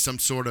taking some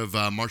sort of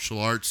martial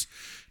arts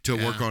to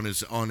work on his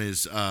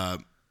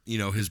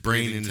his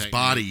brain and his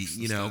body,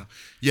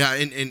 Yeah,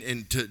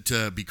 and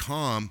to be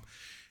calm.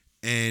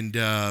 And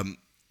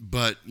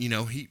but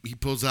he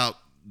pulls out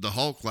the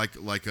Hulk like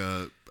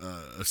a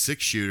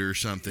 6-shooter or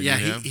something.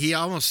 Yeah, he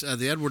almost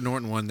the Edward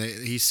Norton one.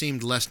 He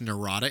seemed less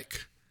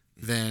neurotic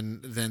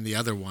than the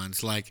other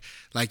ones. Like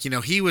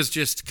he was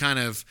just kind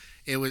of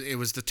it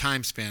was the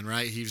time span,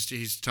 right?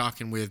 He's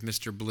talking with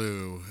Mr.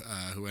 Blue,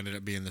 who ended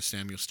up being the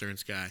Samuel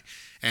Stearns guy,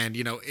 and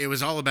it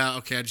was all about,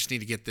 okay, I just need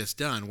to get this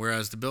done.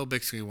 Whereas the Bill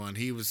Bixby one,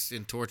 he was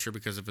in torture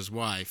because of his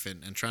wife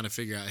and trying to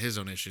figure out his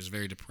own issues,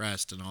 very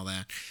depressed and all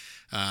that.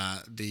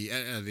 The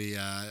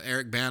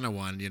Eric Bana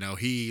one,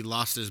 he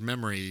lost his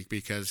memory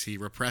because he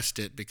repressed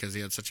it because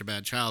he had such a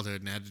bad childhood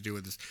and it had to do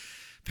with his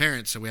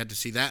parents, so we had to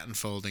see that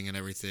unfolding and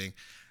everything.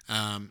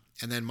 And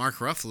then Mark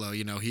Ruffalo,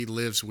 he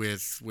lives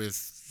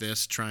with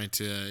this, trying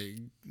to,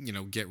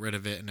 get rid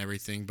of it and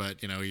everything.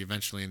 But, he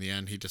eventually, in the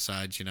end, he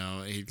decides,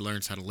 he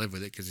learns how to live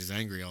with it because he's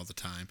angry all the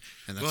time.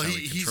 And that's how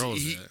he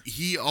controls it.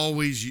 He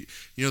always,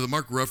 the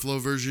Mark Ruffalo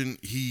version,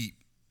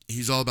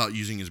 he's all about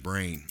using his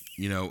brain,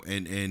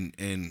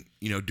 and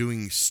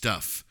doing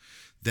stuff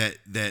that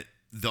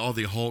all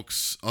the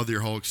Hulks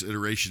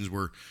iterations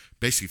were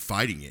basically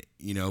fighting it,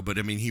 but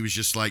I mean, he was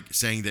just like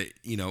saying that,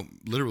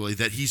 literally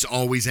that he's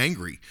always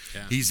angry.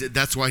 Yeah.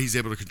 That's why he's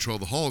able to control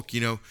the Hulk,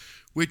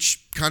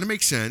 which kind of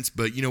makes sense.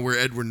 But, where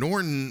Edward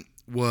Norton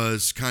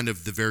was kind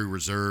of the very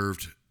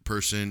reserved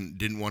person,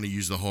 didn't want to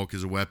use the Hulk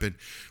as a weapon,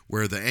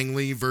 where the Ang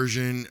Lee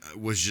version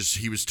was just,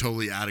 he was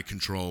totally out of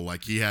control.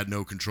 Like he had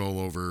no control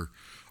over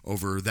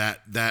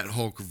that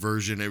Hulk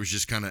version. It was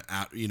just kind of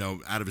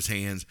out of his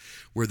hands,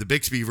 where the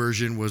Bixby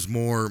version was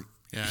more.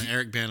 Yeah,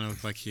 Eric Bana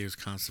looked like he was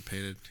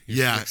constipated.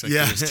 He was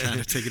trying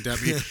to take a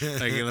W.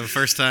 Like the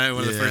first time,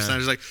 the first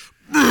times, he was like,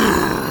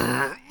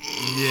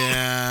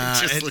 yeah,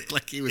 it just looked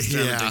like he was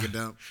trying to take a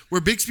dump. Where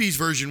Bixby's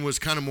version was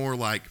kind of more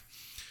like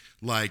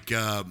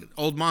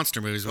old monster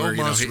movies, where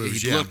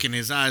he'd look and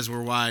his eyes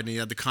were wide and he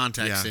had the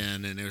contacts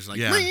in, and it was like,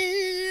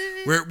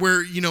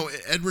 where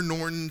Edward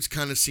Norton's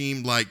kind of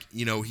seemed like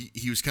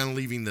he was kind of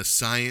leaving the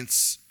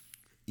science.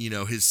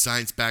 His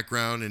science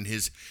background and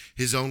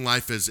his own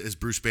life as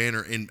Bruce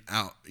Banner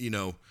out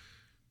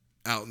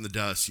in the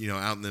dust,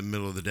 out in the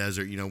middle of the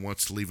desert,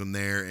 wants to leave him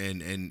there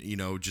and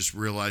just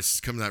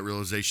come to that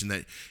realization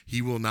that he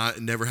will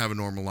never have a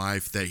normal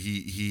life, that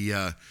he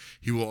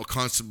will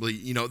constantly,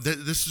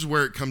 this is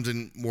where it comes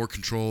in more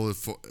control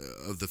of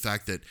the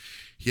fact that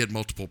he had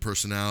multiple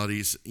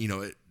personalities,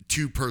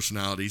 2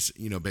 personalities,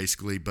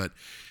 basically, but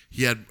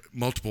he had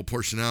multiple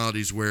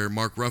personalities, where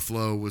Mark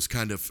Ruffalo was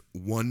kind of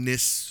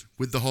oneness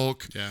with the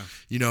Hulk. Yeah.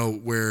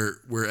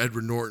 Where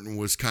Edward Norton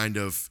was kind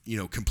of,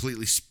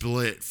 completely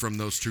split from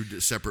those 2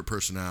 separate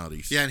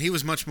personalities. Yeah, and he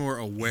was much more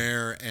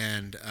aware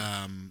and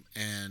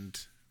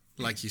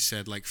like you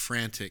said, like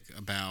frantic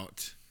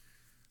about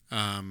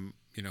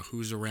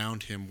who's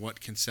around him,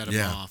 what can set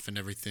him off, and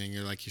everything.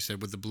 Or like you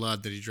said, with the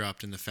blood that he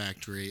dropped in the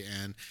factory,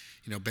 and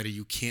Betty,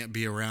 you can't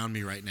be around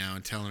me right now,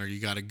 and telling her you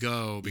got to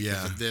go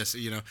because of this,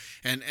 and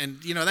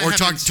that or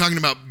happens. talking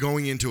about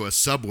going into a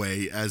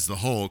subway as the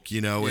Hulk,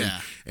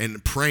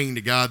 and praying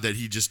to God that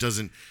he just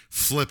doesn't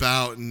flip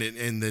out and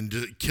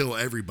then kill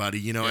everybody.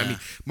 I mean,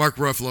 Mark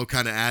Ruffalo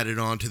kind of added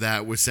on to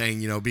that with saying,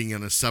 being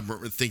on a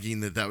submarine,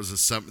 thinking that was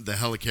the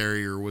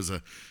helicarrier was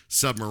a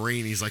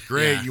submarine. He's like,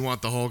 great, you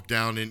want the Hulk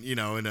down in in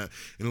a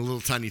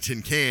little tiny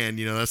tin can,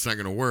 that's not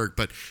going to work.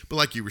 But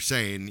like you were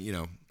saying,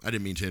 I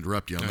didn't mean to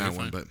interrupt you on that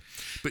one, but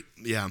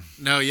yeah.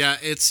 No, yeah,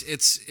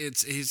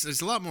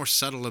 he's a lot more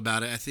subtle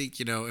about it. I think,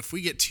 if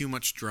we get too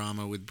much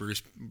drama with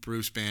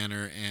Bruce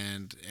Banner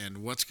and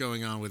what's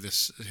going on with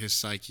his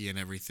psyche and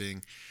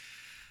everything,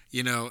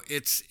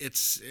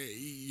 it's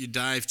you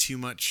dive too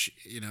much,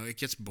 it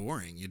gets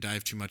boring. You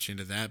dive too much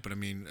into that. But I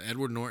mean,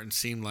 Edward Norton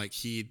seemed like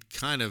he'd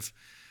kind of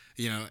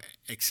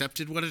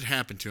accepted what had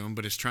happened to him,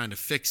 but is trying to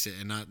fix it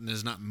and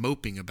is not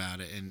moping about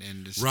it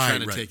and is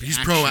trying to take He's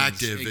actions.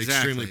 Proactive, Exactly.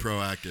 Extremely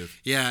proactive.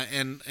 Yeah,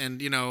 and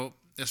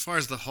as far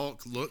as the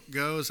Hulk look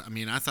goes, I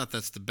mean, I thought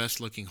that's the best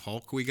looking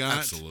Hulk we got.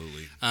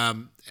 Absolutely.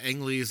 Ang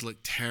Lee's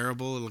looked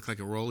terrible. It looked like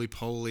a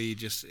roly-poly.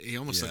 He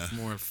almost looked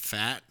more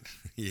fat.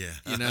 Yeah.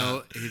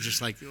 He's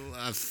just like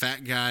a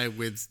fat guy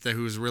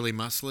who was really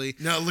muscly.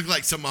 No, it looked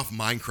like something off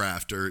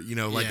Minecraft or,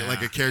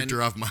 like a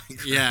character off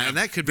Minecraft. Yeah, and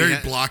that could be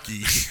very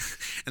blocky.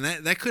 And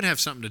that could have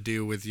something to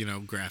do with,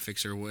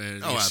 graphics or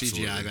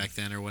CGI back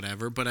then or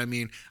whatever. But I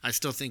mean, I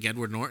still think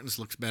Edward Norton's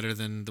looks better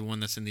than the one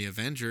that's in the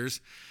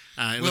Avengers.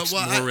 It looks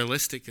more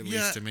realistic, at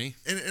least to me.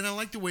 And I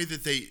like the way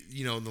that they,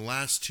 in the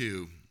last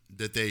two,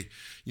 that they,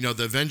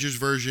 the Avengers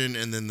version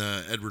and then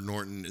the Edward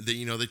Norton,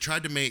 they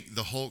tried to make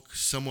the Hulk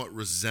somewhat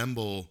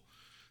resemble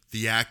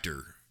the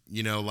actor.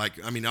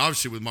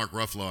 Obviously with Mark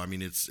Ruffalo,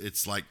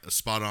 it's like a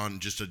spot on,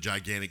 just a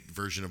gigantic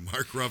version of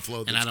Mark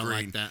Ruffalo. And I don't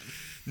like that.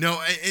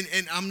 No,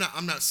 and I'm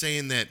not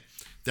saying that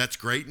that's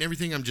great and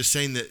everything. I'm just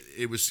saying that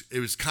it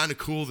was kind of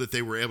cool that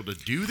they were able to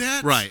do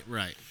that. Right.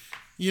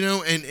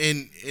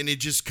 And it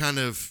just kind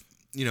of,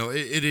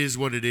 it is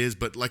what it is.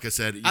 But like I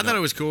said, I thought it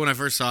was cool when I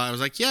first saw it. I was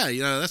like, yeah,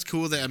 that's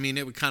cool. That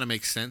it would kind of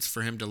make sense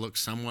for him to look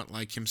somewhat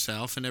like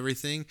himself and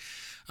everything.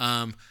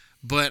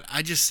 But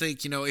I just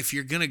think, if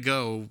you're gonna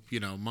go,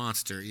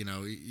 monster,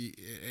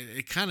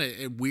 it kind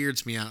of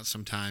weirds me out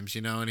sometimes,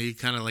 and he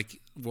kind of like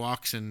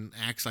walks and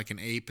acts like an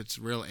ape. It's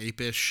real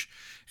ape-ish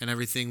and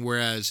everything.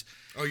 Whereas,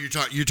 you're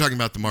talking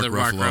about the Mark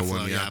Ruffalo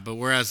one, yeah. But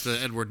whereas the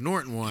Edward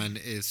Norton one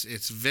this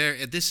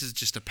is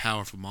just a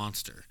powerful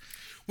monster.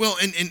 Well,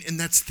 and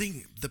that's the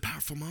thing. The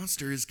powerful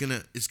monster is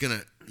gonna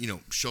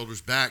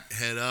shoulders back,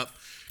 head up,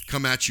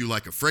 come at you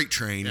like a freight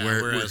train. Yeah,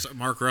 whereas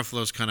Mark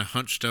Ruffalo's kind of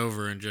hunched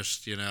over and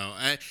just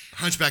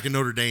Hunchback in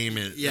Notre Dame.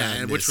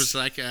 Which was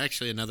like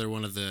actually another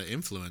one of the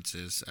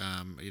influences.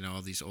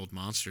 All these old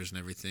monsters and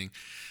everything.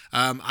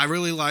 I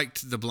really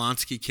liked the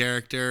Blonsky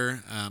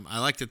character. I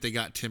liked that they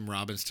got Tim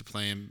Robbins to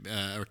play him.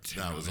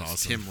 That was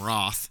awesome. Tim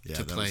Roth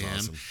to play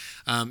him.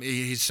 Awesome.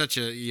 He's such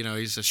a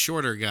he's a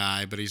shorter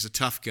guy, but he's a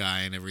tough guy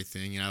and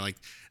everything.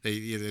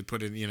 They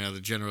put in, the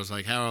general's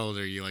like, how old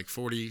are you? Like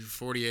 40,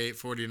 48,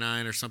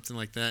 49 or something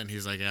like that. And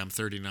he's like, yeah, I'm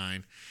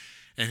 39.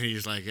 And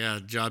he's like, yeah,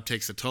 the job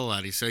takes a toll out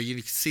of you. So you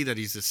can see that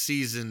he's a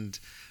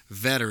seasoned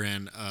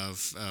veteran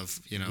of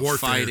warfare.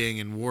 Fighting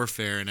and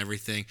warfare and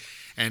everything.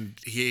 And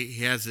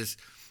he has this,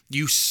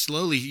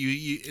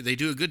 they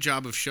do a good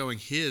job of showing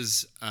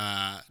his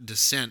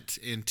descent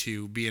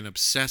into being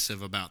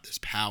obsessive about this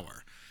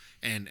power.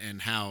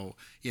 And how,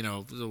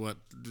 what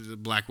the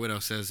Black Widow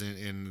says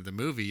in the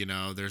movie,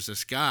 there's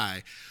this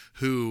guy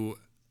who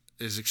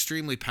is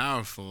extremely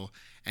powerful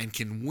and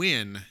can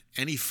win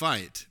any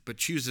fight, but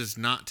chooses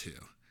not to,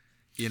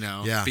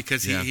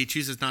 because he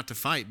chooses not to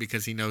fight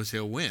because he knows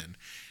he'll win.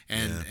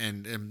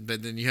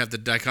 But then you have the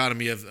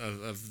dichotomy of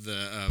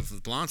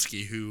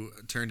Blonsky, who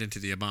turned into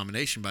the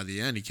Abomination by the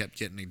end. He kept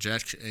getting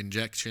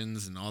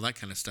injections and all that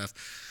kind of stuff.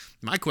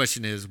 My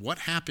question is, what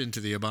happened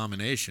to the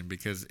Abomination?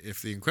 Because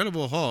if the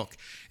Incredible Hulk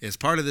is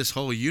part of this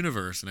whole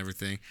universe and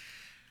everything,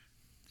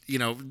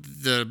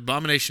 the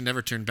Abomination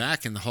never turned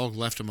back, and the Hulk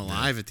left him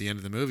alive at the end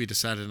of the movie,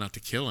 decided not to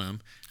kill him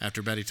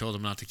after Betty told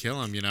him not to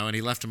kill him, and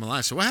he left him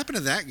alive. So what happened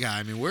to that guy?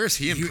 I mean, where is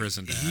he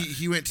imprisoned at?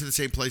 He went to the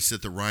same place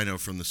that the Rhino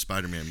from the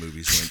Spider-Man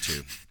movies went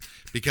to.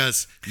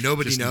 Because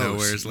nobody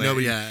knows.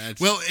 Nobody. Yeah,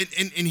 well,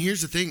 and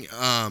here's the thing.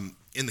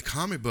 In the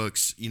comic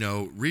books,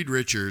 Reed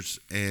Richards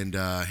and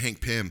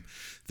Hank Pym,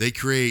 they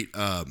create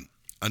a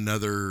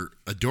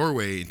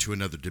doorway into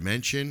another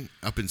dimension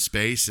up in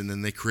space, and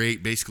then they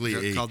create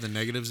basically called the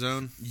negative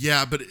zone.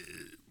 Yeah, but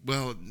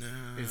no.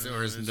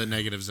 Or is the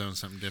negative zone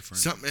something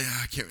different?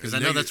 I can't. Because I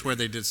know that's where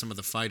they did some of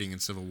the fighting in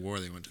Civil War.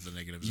 They went to the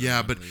negative zone.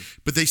 Yeah, but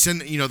they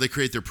send they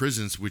create their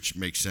prisons, which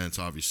makes sense,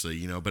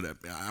 obviously. But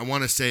I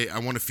want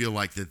to feel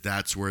like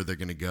that's where they're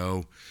going to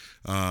go.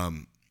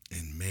 And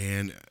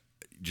man,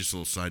 just a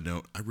little side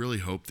note, I really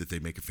hope that they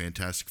make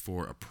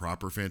a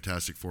proper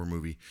Fantastic Four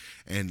movie,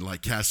 and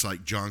like cast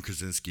like John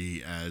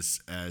Krasinski as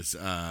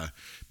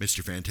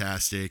Mr.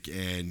 Fantastic,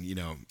 and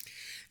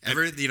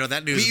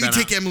that news. You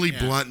take Emily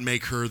Blunt and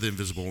make her the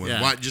Invisible Woman.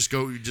 Yeah. Why just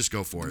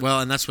go for it?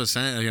 Well, and that's what's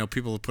saying.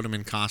 People put them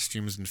in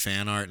costumes and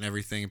fan art and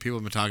everything, and people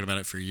have been talking about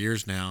it for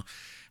years now,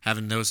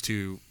 having those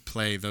two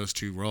play those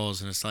two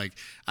roles. And it's like,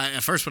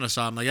 at first when I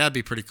saw him, like, that'd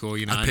be pretty cool.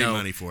 I'd pay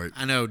money for it.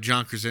 I know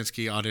John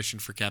Krasinski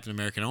auditioned for Captain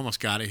America and almost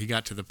got it. He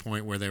got to the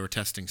point where they were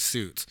testing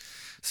suits.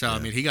 So, I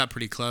mean, he got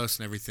pretty close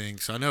and everything.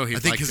 So I know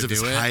he'd like to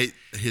do it.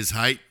 His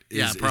height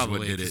is probably,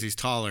 what did it. Because he's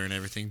taller and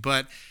everything.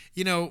 But,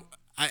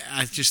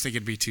 I just think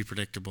it'd be too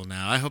predictable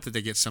now. I hope that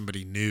they get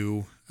somebody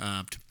new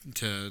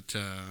to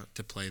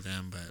play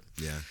them.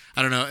 But yeah,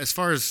 I don't know. As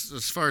far as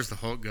the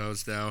Hulk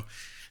goes, though,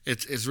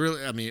 it's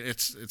really, I mean,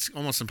 it's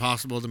almost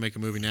impossible to make a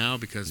movie now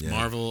because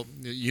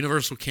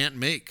Universal can't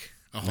make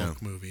a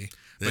Hulk movie,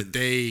 but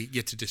they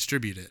get to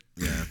distribute it.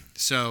 Yeah.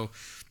 So,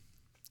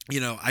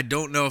 I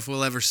don't know if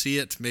we'll ever see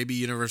it. Maybe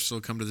Universal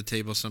will come to the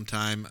table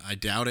sometime. I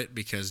doubt it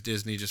because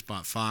Disney just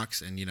bought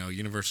Fox, and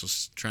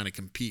Universal's trying to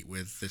compete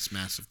with this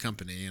massive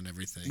company and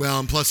everything. Well,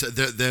 and plus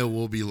there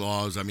will be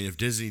laws. I mean, if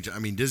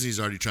Disney's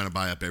already trying to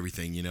buy up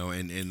everything,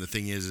 and the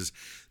thing is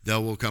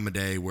there will come a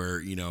day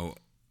where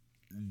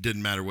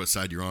didn't matter what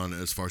side you're on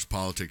as far as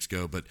politics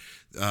go, but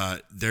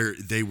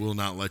they will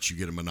not let you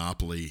get a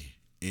monopoly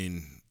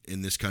in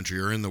this country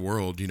or in the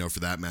world, for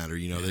that matter.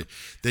 We're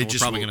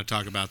probably going to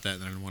talk about that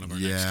in one of our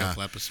next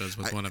couple episodes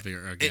with one of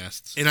our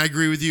guests. And I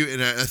agree with you,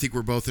 and I think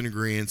we're both in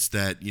agreement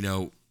that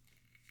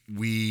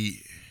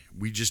we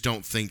just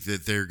don't think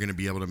that they're going to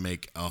be able to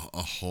make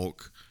a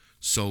Hulk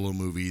solo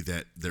movie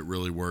that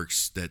really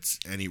works. That's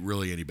any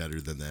better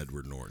than the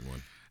Edward Norton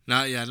one.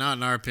 Not in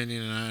our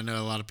opinion, and I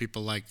know a lot of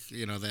people like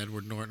the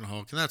Edward Norton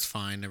Hulk, and that's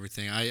fine. And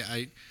everything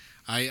I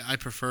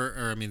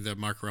prefer, the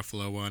Mark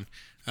Ruffalo one.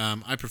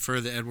 I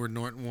prefer the Edward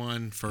Norton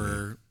one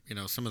for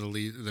some of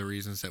the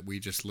reasons that we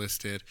just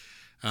listed.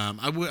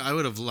 I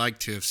would have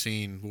liked to have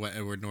seen what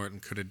Edward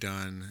Norton could have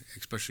done,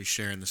 especially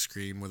sharing the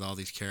screen with all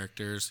these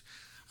characters.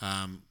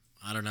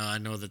 I don't know. I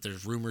know that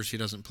there's rumors he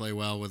doesn't play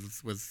well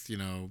with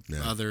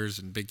others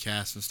and big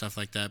casts and stuff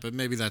like that, but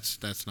maybe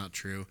that's not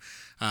true.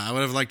 I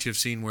would have liked to have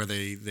seen where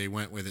they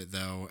went with it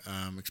though,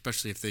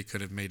 especially if they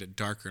could have made it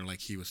darker like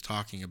he was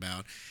talking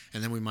about,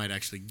 and then we might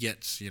actually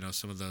get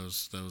some of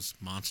those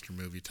monster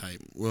movie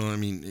type. Well,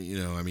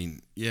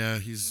 yeah,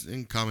 he's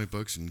in comic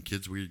books and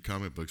kids read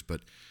comic books,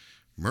 but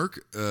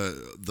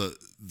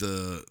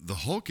the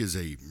Hulk is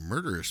a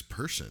murderous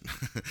person.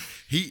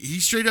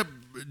 he straight up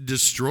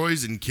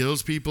destroys and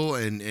kills people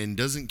and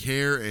doesn't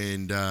care,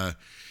 and not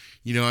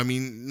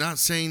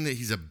saying that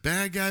he's a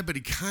bad guy, but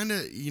he kind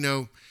of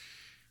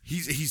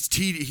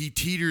he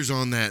teeters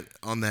on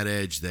that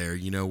edge there,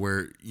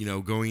 where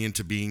going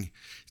into being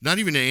not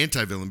even an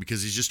anti-villain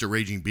because he's just a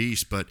raging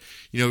beast, but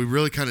he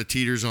really kind of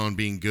teeters on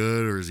being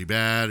good, or is he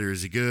bad, or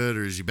is he good,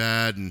 or is he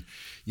bad, and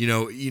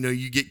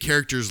you get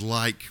characters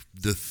like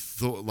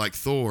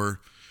Thor,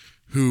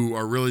 who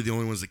are really the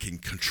only ones that can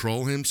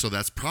control him. So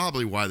that's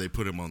probably why they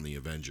put him on the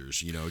Avengers,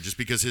 just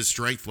because his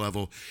strength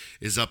level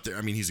is up there.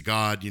 I mean, he's a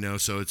god,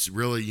 so it's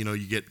really,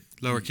 you get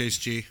lowercase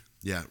g.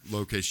 Yeah,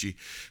 lowercase g.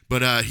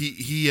 But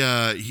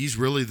he's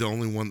really the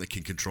only one that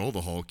can control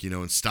the Hulk,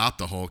 and stop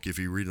the Hulk if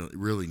he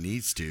really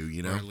needs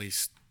to, Or at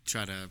least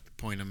try to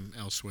point him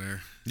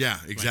elsewhere. Yeah,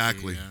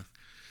 exactly.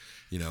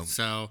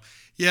 So,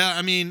 yeah,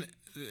 I mean,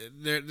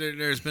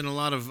 there's been a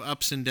lot of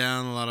ups and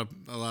downs,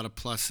 a lot of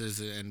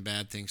pluses and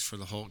bad things for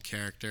the Hulk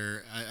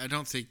character. I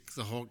don't think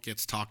the Hulk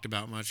gets talked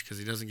about much because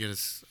he doesn't get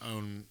his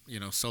own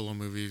solo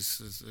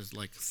movies as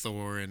like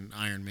Thor and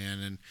Iron Man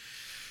and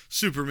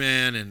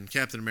Superman and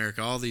Captain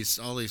America, all these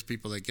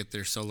people that get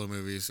their solo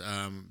movies,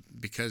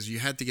 because you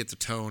had to get the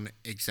tone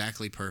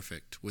exactly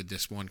perfect with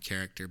this one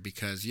character,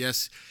 because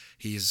yes,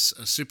 he's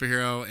a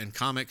superhero in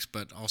comics,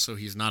 but also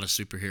he's not a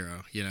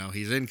superhero.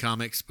 He's in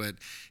comics, but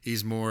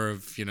he's more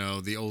of,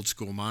 the old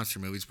school monster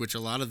movies, which a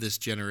lot of this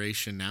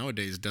generation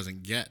nowadays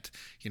doesn't get.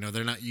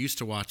 They're not used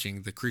to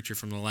watching The Creature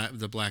from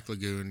the Black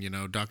Lagoon,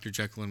 Dr.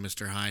 Jekyll and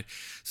Mr. Hyde.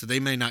 So they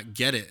may not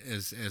get it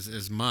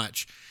as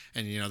much.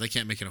 And, they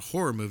can't make it a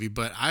horror movie,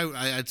 but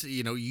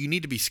you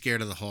need to be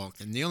scared of the Hulk.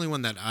 And the only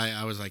one that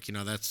I was like,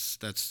 that's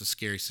a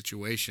scary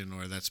situation,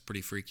 or that's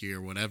pretty freaky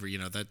or whatever,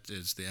 that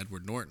is the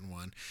Edward Norton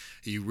one.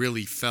 You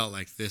really felt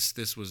like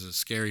this was a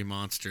scary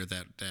monster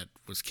that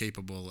was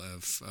capable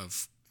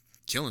of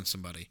killing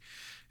somebody.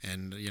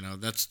 And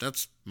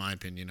that's my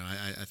opinion.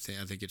 I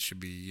think it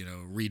should be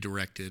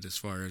redirected as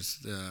far as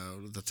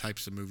the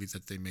types of movies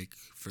that they make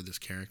for this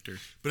character.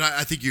 But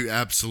I think you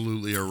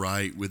absolutely are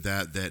right with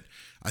that. That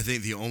I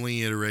think the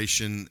only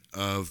iteration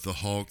of the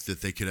Hulk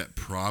that they could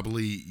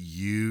probably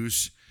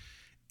use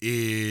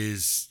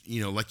is,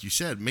 like you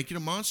said, make it a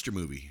monster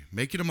movie.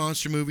 Make it a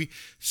monster movie.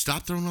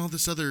 Stop throwing all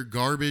this other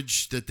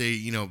garbage that they,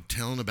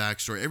 telling a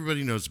backstory.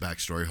 Everybody knows the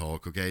backstory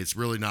Hulk, okay? It's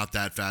really not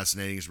that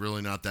fascinating. It's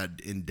really not that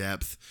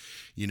in-depth.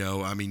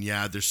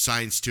 There's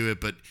science to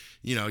it, but,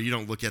 you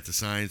don't look at the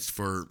science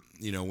for,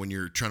 when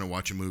you're trying to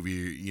watch a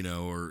movie,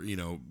 or,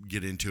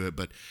 get into it.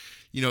 But,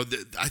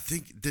 I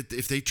think that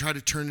if they try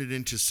to turn it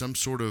into some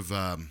sort of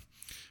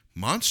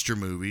monster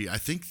movie, I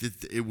think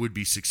that it would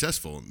be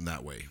successful in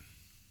that way.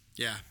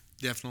 Yeah,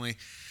 definitely.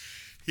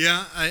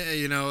 Yeah,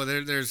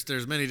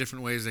 there's many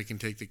different ways they can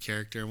take the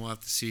character, and we'll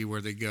have to see where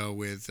they go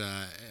with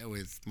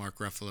Mark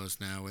Ruffalo's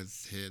now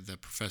with the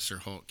Professor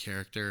Hulk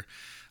character.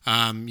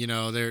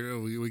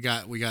 We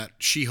got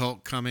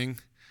She-Hulk coming,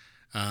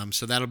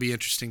 so that'll be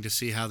interesting to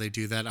see how they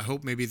do that. I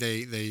hope maybe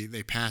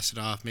they pass it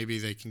off. Maybe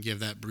they can give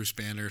that Bruce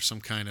Banner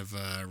some kind of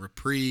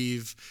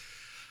reprieve.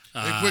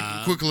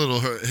 A quick little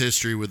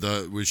history with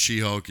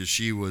She-Hulk is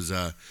she was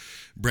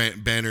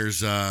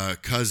Banner's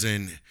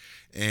cousin.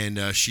 And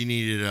she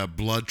needed a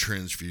blood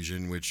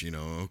transfusion, which, you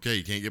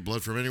can't get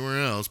blood from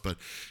anywhere else. But,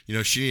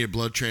 she needed a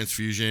blood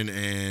transfusion,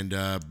 and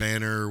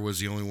Banner was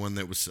the only one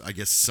that was, I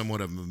guess,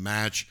 somewhat of a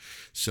match.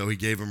 So he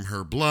gave him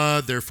her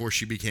blood. Therefore,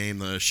 she became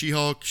the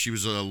She-Hulk. She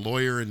was a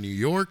lawyer in New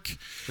York.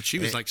 But she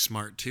was,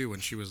 smart, too, when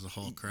she was the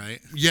Hulk,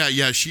 right?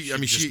 Yeah. She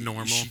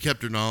normal. She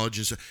kept her knowledge.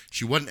 And so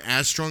she wasn't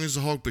as strong as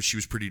the Hulk, but she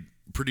was pretty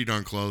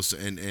darn close,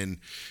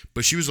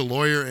 but she was a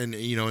lawyer, and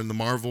in the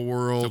Marvel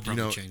world, they'll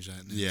probably change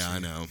that. Yeah, I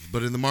know.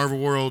 But in the Marvel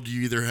world,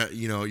 you either have,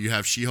 you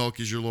have She-Hulk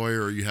as your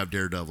lawyer, or you have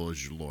Daredevil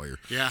as your lawyer.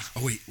 Yeah.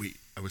 Oh wait,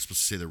 I was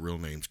supposed to say their real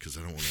names because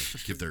I don't want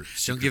to give their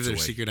don't give their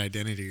away. Secret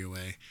identity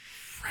away.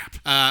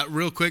 Crap.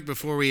 Real quick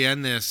before we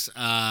end this,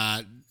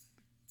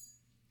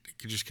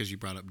 just because you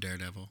brought up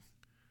Daredevil,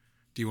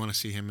 do you want to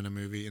see him in a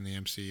movie in the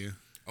MCU?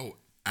 Oh,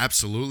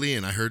 absolutely,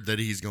 and I heard that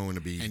he's going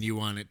to be. And you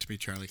want it to be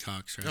Charlie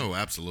Cox, right? Oh,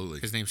 absolutely.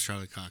 His name's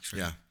Charlie Cox,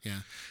 right?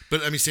 Yeah.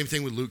 But same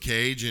thing with Luke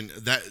Cage, and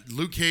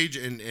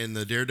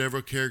the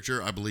Daredevil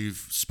character, I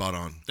believe, spot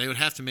on. They would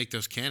have to make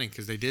those canon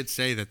because they did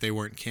say that they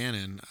weren't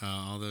canon.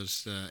 All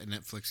those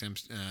Netflix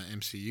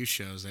MCU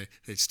shows,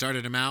 they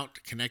started them out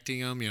connecting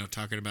them,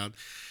 talking about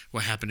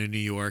what happened in New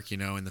York,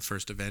 in the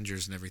first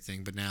Avengers and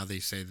everything. But now they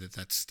say that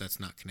that's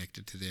not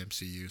connected to the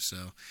MCU,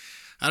 so.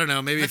 I don't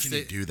know. Maybe how can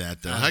you do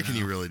that, though? How can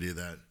you really do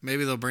that?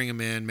 Maybe they'll bring them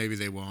in. Maybe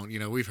they won't.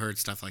 We've heard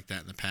stuff like that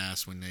in the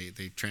past when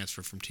they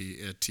transfer from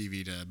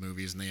TV to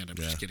movies and they end up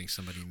just getting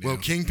somebody new. Well,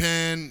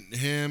 Kingpin,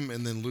 him,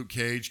 and then Luke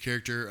Cage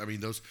character.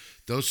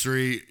 Those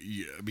three.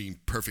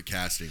 Perfect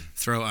casting.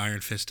 Throw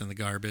Iron Fist in the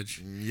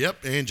garbage.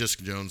 Yep, and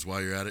Jessica Jones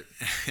while you're at it.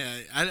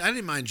 I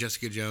didn't mind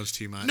Jessica Jones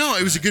too much. No,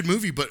 it was a good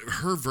movie, but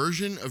her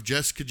version of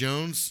Jessica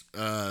Jones.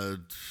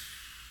 What's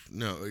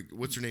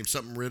her name?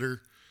 Something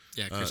Ritter.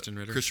 Yeah, Kristen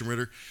Ritter. Kristen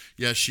Ritter.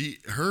 Yeah,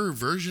 her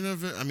version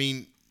of it.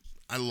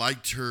 I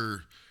liked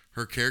her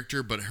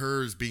character, but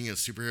hers being a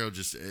superhero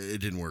it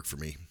didn't work for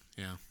me.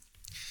 Yeah.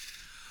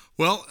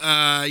 Well,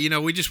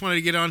 we just wanted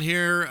to get on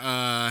here,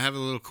 have a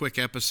little quick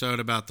episode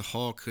about the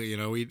Hulk.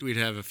 We'd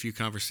have a few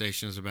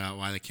conversations about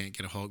why they can't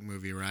get a Hulk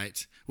movie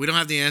right. We don't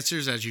have the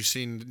answers, as you've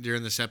seen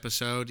during this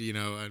episode.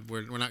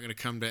 We're not going to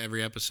come to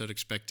every episode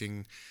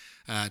expecting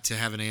to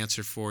have an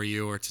answer for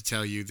you or to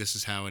tell you this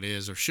is how it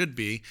is or should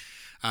be.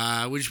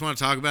 We just want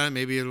to talk about it.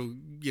 Maybe it'll,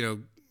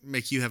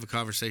 make you have a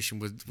conversation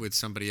with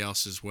somebody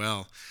else as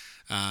well.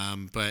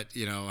 But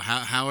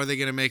how are they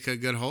going to make a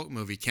good Hulk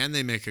movie? Can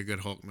they make a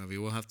good Hulk movie?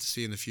 We'll have to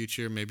see in the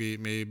future. Maybe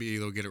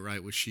they'll get it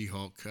right with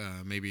She-Hulk.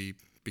 Maybe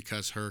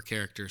because her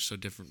character is so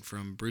different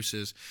from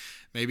Bruce's,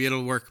 maybe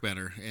it'll work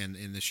better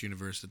in this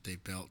universe that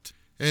they've built.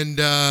 And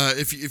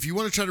if you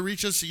want to try to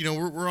reach us,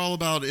 we're all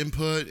about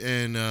input.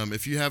 And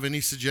if you have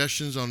any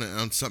suggestions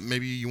on something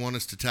maybe you want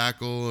us to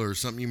tackle or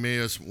something you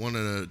may want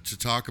to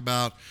talk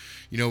about,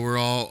 we're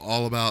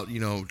all about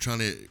trying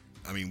to.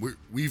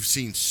 We've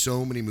seen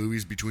so many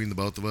movies between the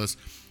both of us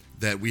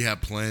that we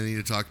have plenty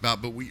to talk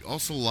about. But we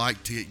also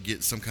like to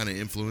get some kind of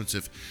influence.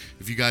 If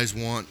you guys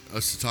want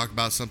us to talk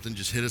about something,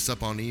 just hit us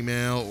up on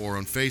email or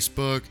on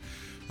Facebook,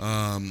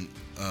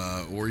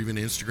 or even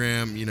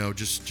Instagram.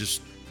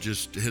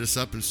 Just hit us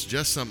up and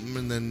suggest something,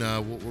 and then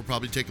we'll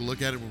probably take a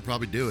look at it. We'll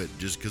probably do it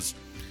just because,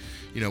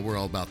 we're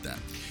all about that.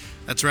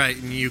 That's right.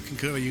 And you can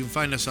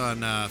find us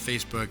on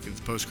Facebook at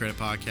the Post Credit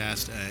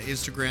Podcast,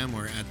 Instagram,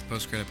 we're at the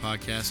Post Credit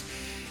Podcast,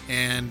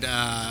 and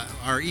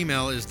our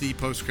email is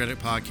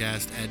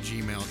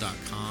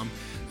thepostcreditpodcast@gmail.com.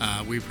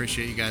 We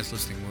appreciate you guys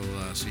listening.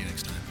 We'll see you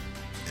next time.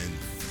 And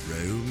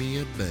throw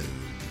me a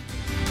bone.